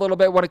lacked a little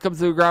bit when it comes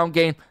to the ground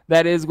game.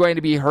 That is going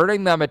to be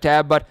hurting them a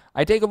tad. But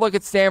I take a look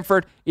at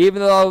Stanford,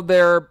 even though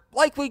they're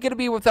likely going to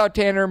be without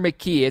Tanner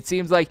McKee. It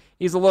seems like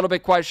he's a little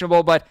bit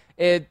questionable, but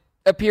it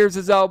appears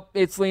as though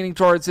it's leaning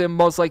towards him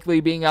most likely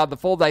being out of the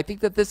fold. I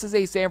think that this is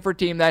a Stanford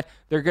team that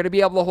they're going to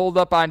be able to hold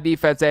up on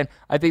defense, and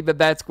I think that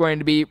that's going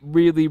to be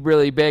really,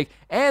 really big.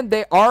 And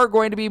they are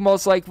going to be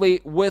most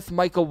likely with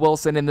Michael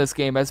Wilson in this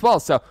game as well.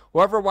 So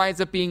whoever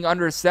winds up being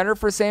under center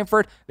for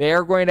Stanford, they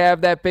are going to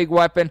have that big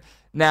weapon.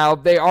 Now,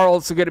 they are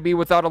also going to be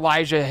without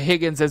Elijah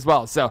Higgins as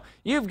well. So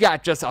you've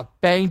got just a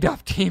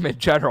banged-up team in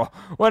general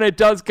when it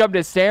does come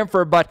to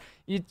Stanford, but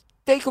you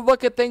take a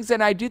look at things,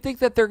 and I do think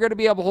that they're going to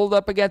be able to hold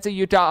up against a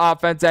Utah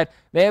offense that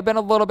they have been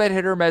a little bit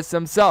hit or miss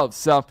themselves.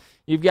 So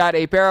you've got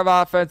a pair of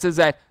offenses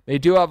that they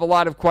do have a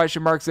lot of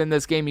question marks in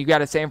this game. You've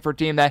got a Stanford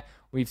team that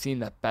we've seen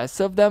the best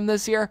of them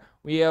this year.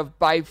 We have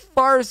by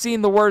far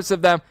seen the worst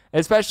of them,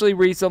 especially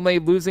recently,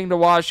 losing to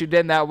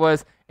Washington. That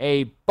was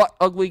a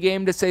butt-ugly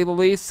game, to say the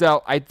least.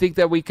 So I think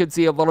that we could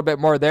see a little bit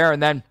more there.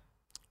 And then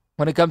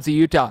when it comes to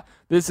Utah,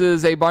 this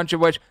is a bunch of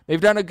which they've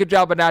done a good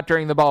job of not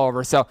turning the ball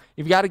over. So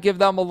you've got to give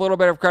them a little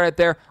bit of credit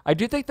there. I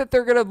do think that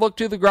they're going to look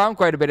to the ground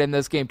quite a bit in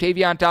this game.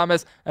 Tavion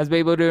Thomas has been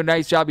able to do a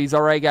nice job. He's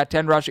already got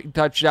 10 rushing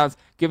touchdowns,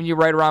 giving you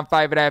right around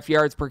 5.5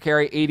 yards per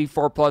carry,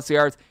 84-plus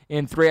yards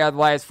in 3 out of the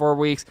last 4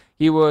 weeks.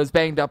 He was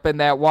banged up in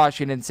that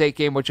Washington State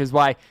game, which is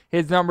why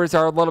his numbers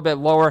are a little bit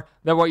lower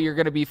than what you're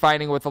going to be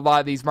finding with a lot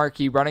of these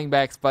marquee running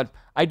backs. But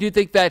I do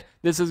think that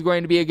this is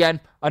going to be,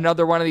 again,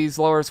 another one of these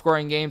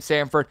lower-scoring games.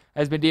 Stanford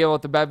has been dealing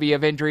with a bevy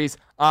of injuries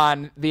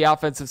on the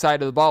offensive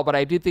side of the ball, but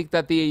I do think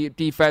that the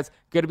defense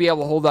going to be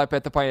able to hold up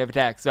at the point of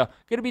attack. So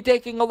going to be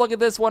taking a look at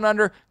this one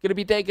under, going to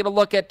be taking a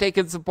look at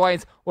taking some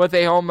points with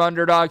a home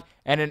underdog.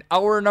 And in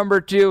hour number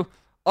 2,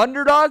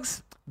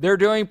 underdogs, they're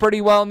doing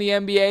pretty well in the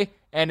NBA,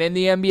 and in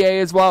the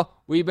NBA as well,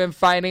 we've been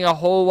finding a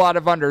whole lot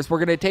of unders. We're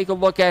going to take a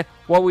look at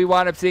what we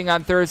wound up seeing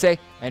on Thursday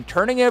and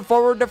turning it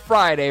forward to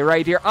Friday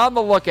right here on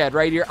The Look Ahead,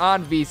 right here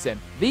on VSiN,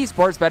 the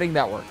Sports Betting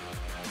Network.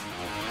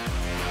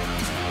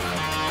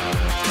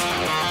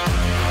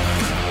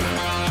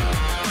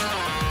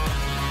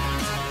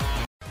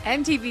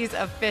 MTV's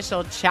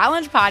official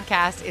Challenge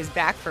podcast is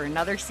back for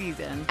another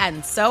season.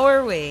 And so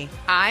are we.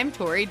 I'm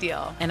Tori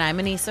Deal. And I'm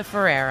Anissa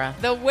Ferreira.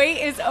 The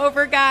wait is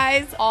over,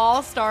 guys.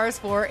 All Stars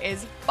 4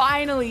 is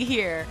finally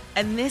here.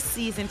 And this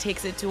season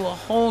takes it to a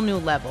whole new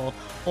level.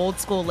 Old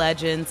school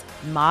legends,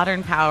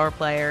 modern power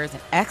players,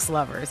 and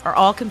ex-lovers are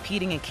all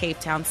competing in Cape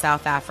Town,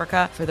 South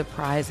Africa for the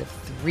prize of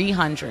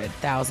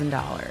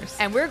 $300,000.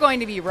 And we're going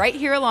to be right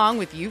here along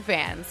with you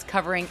fans,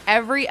 covering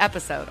every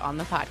episode on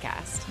the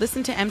podcast.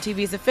 Listen to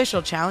MTV's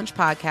official Challenge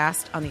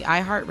podcast on the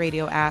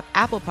iHeartRadio app,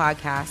 Apple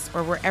Podcasts,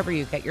 or wherever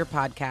you get your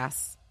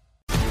podcasts.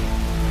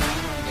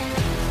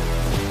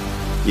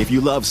 If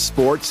you love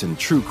sports and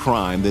true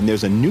crime, then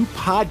there's a new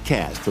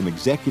podcast from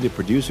executive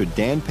producer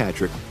Dan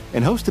Patrick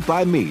and hosted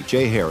by me,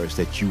 Jay Harris,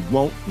 that you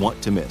won't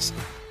want to miss.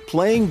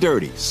 Playing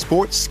Dirty: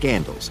 Sports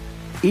Scandals.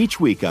 Each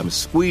week, I'm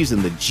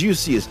squeezing the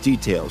juiciest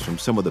details from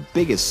some of the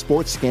biggest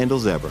sports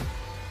scandals ever.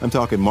 I'm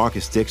talking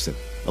Marcus Dixon,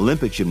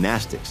 Olympic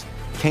gymnastics,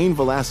 Cain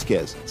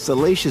Velasquez,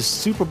 salacious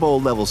Super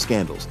Bowl-level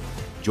scandals.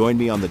 Join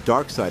me on the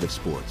dark side of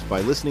sports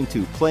by listening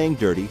to Playing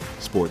Dirty: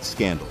 Sports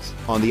Scandals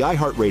on the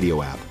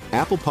iHeartRadio app,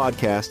 Apple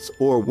Podcasts,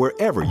 or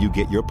wherever you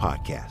get your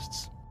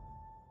podcasts.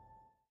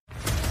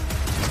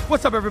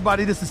 What's up,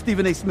 everybody? This is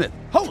Stephen A. Smith,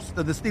 host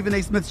of the Stephen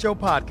A. Smith Show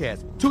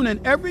podcast. Tune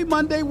in every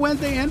Monday,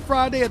 Wednesday, and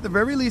Friday at the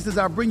very least as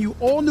I bring you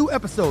all new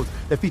episodes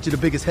that feature the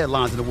biggest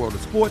headlines in the world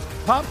of sports,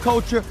 pop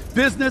culture,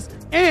 business,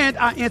 and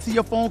I answer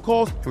your phone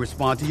calls and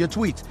respond to your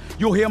tweets.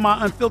 You'll hear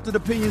my unfiltered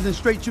opinions and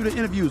straight-shooter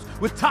interviews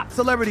with top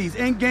celebrities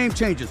and game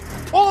changers.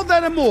 All of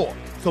that and more.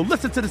 So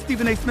listen to the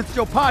Stephen A. Smith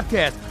Show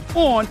podcast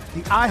on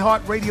the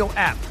iHeartRadio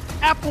app,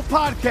 Apple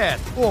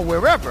Podcasts, or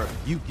wherever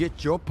you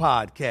get your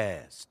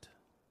podcast.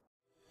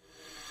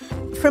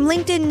 From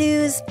LinkedIn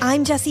News,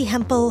 I'm Jessie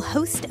Hempel,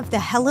 host of the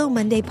Hello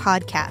Monday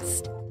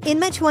podcast. In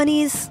my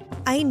 20s,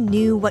 I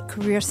knew what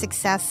career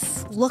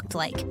success looked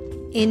like.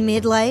 In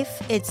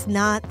midlife, it's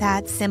not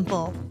that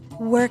simple.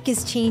 Work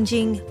is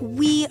changing,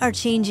 we are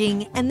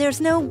changing, and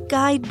there's no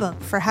guidebook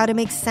for how to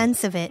make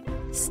sense of it.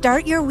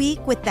 Start your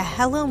week with the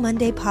Hello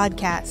Monday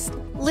podcast.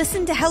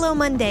 Listen to Hello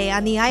Monday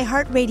on the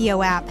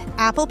iHeartRadio app,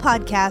 Apple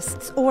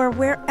Podcasts, or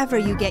wherever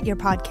you get your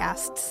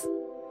podcasts.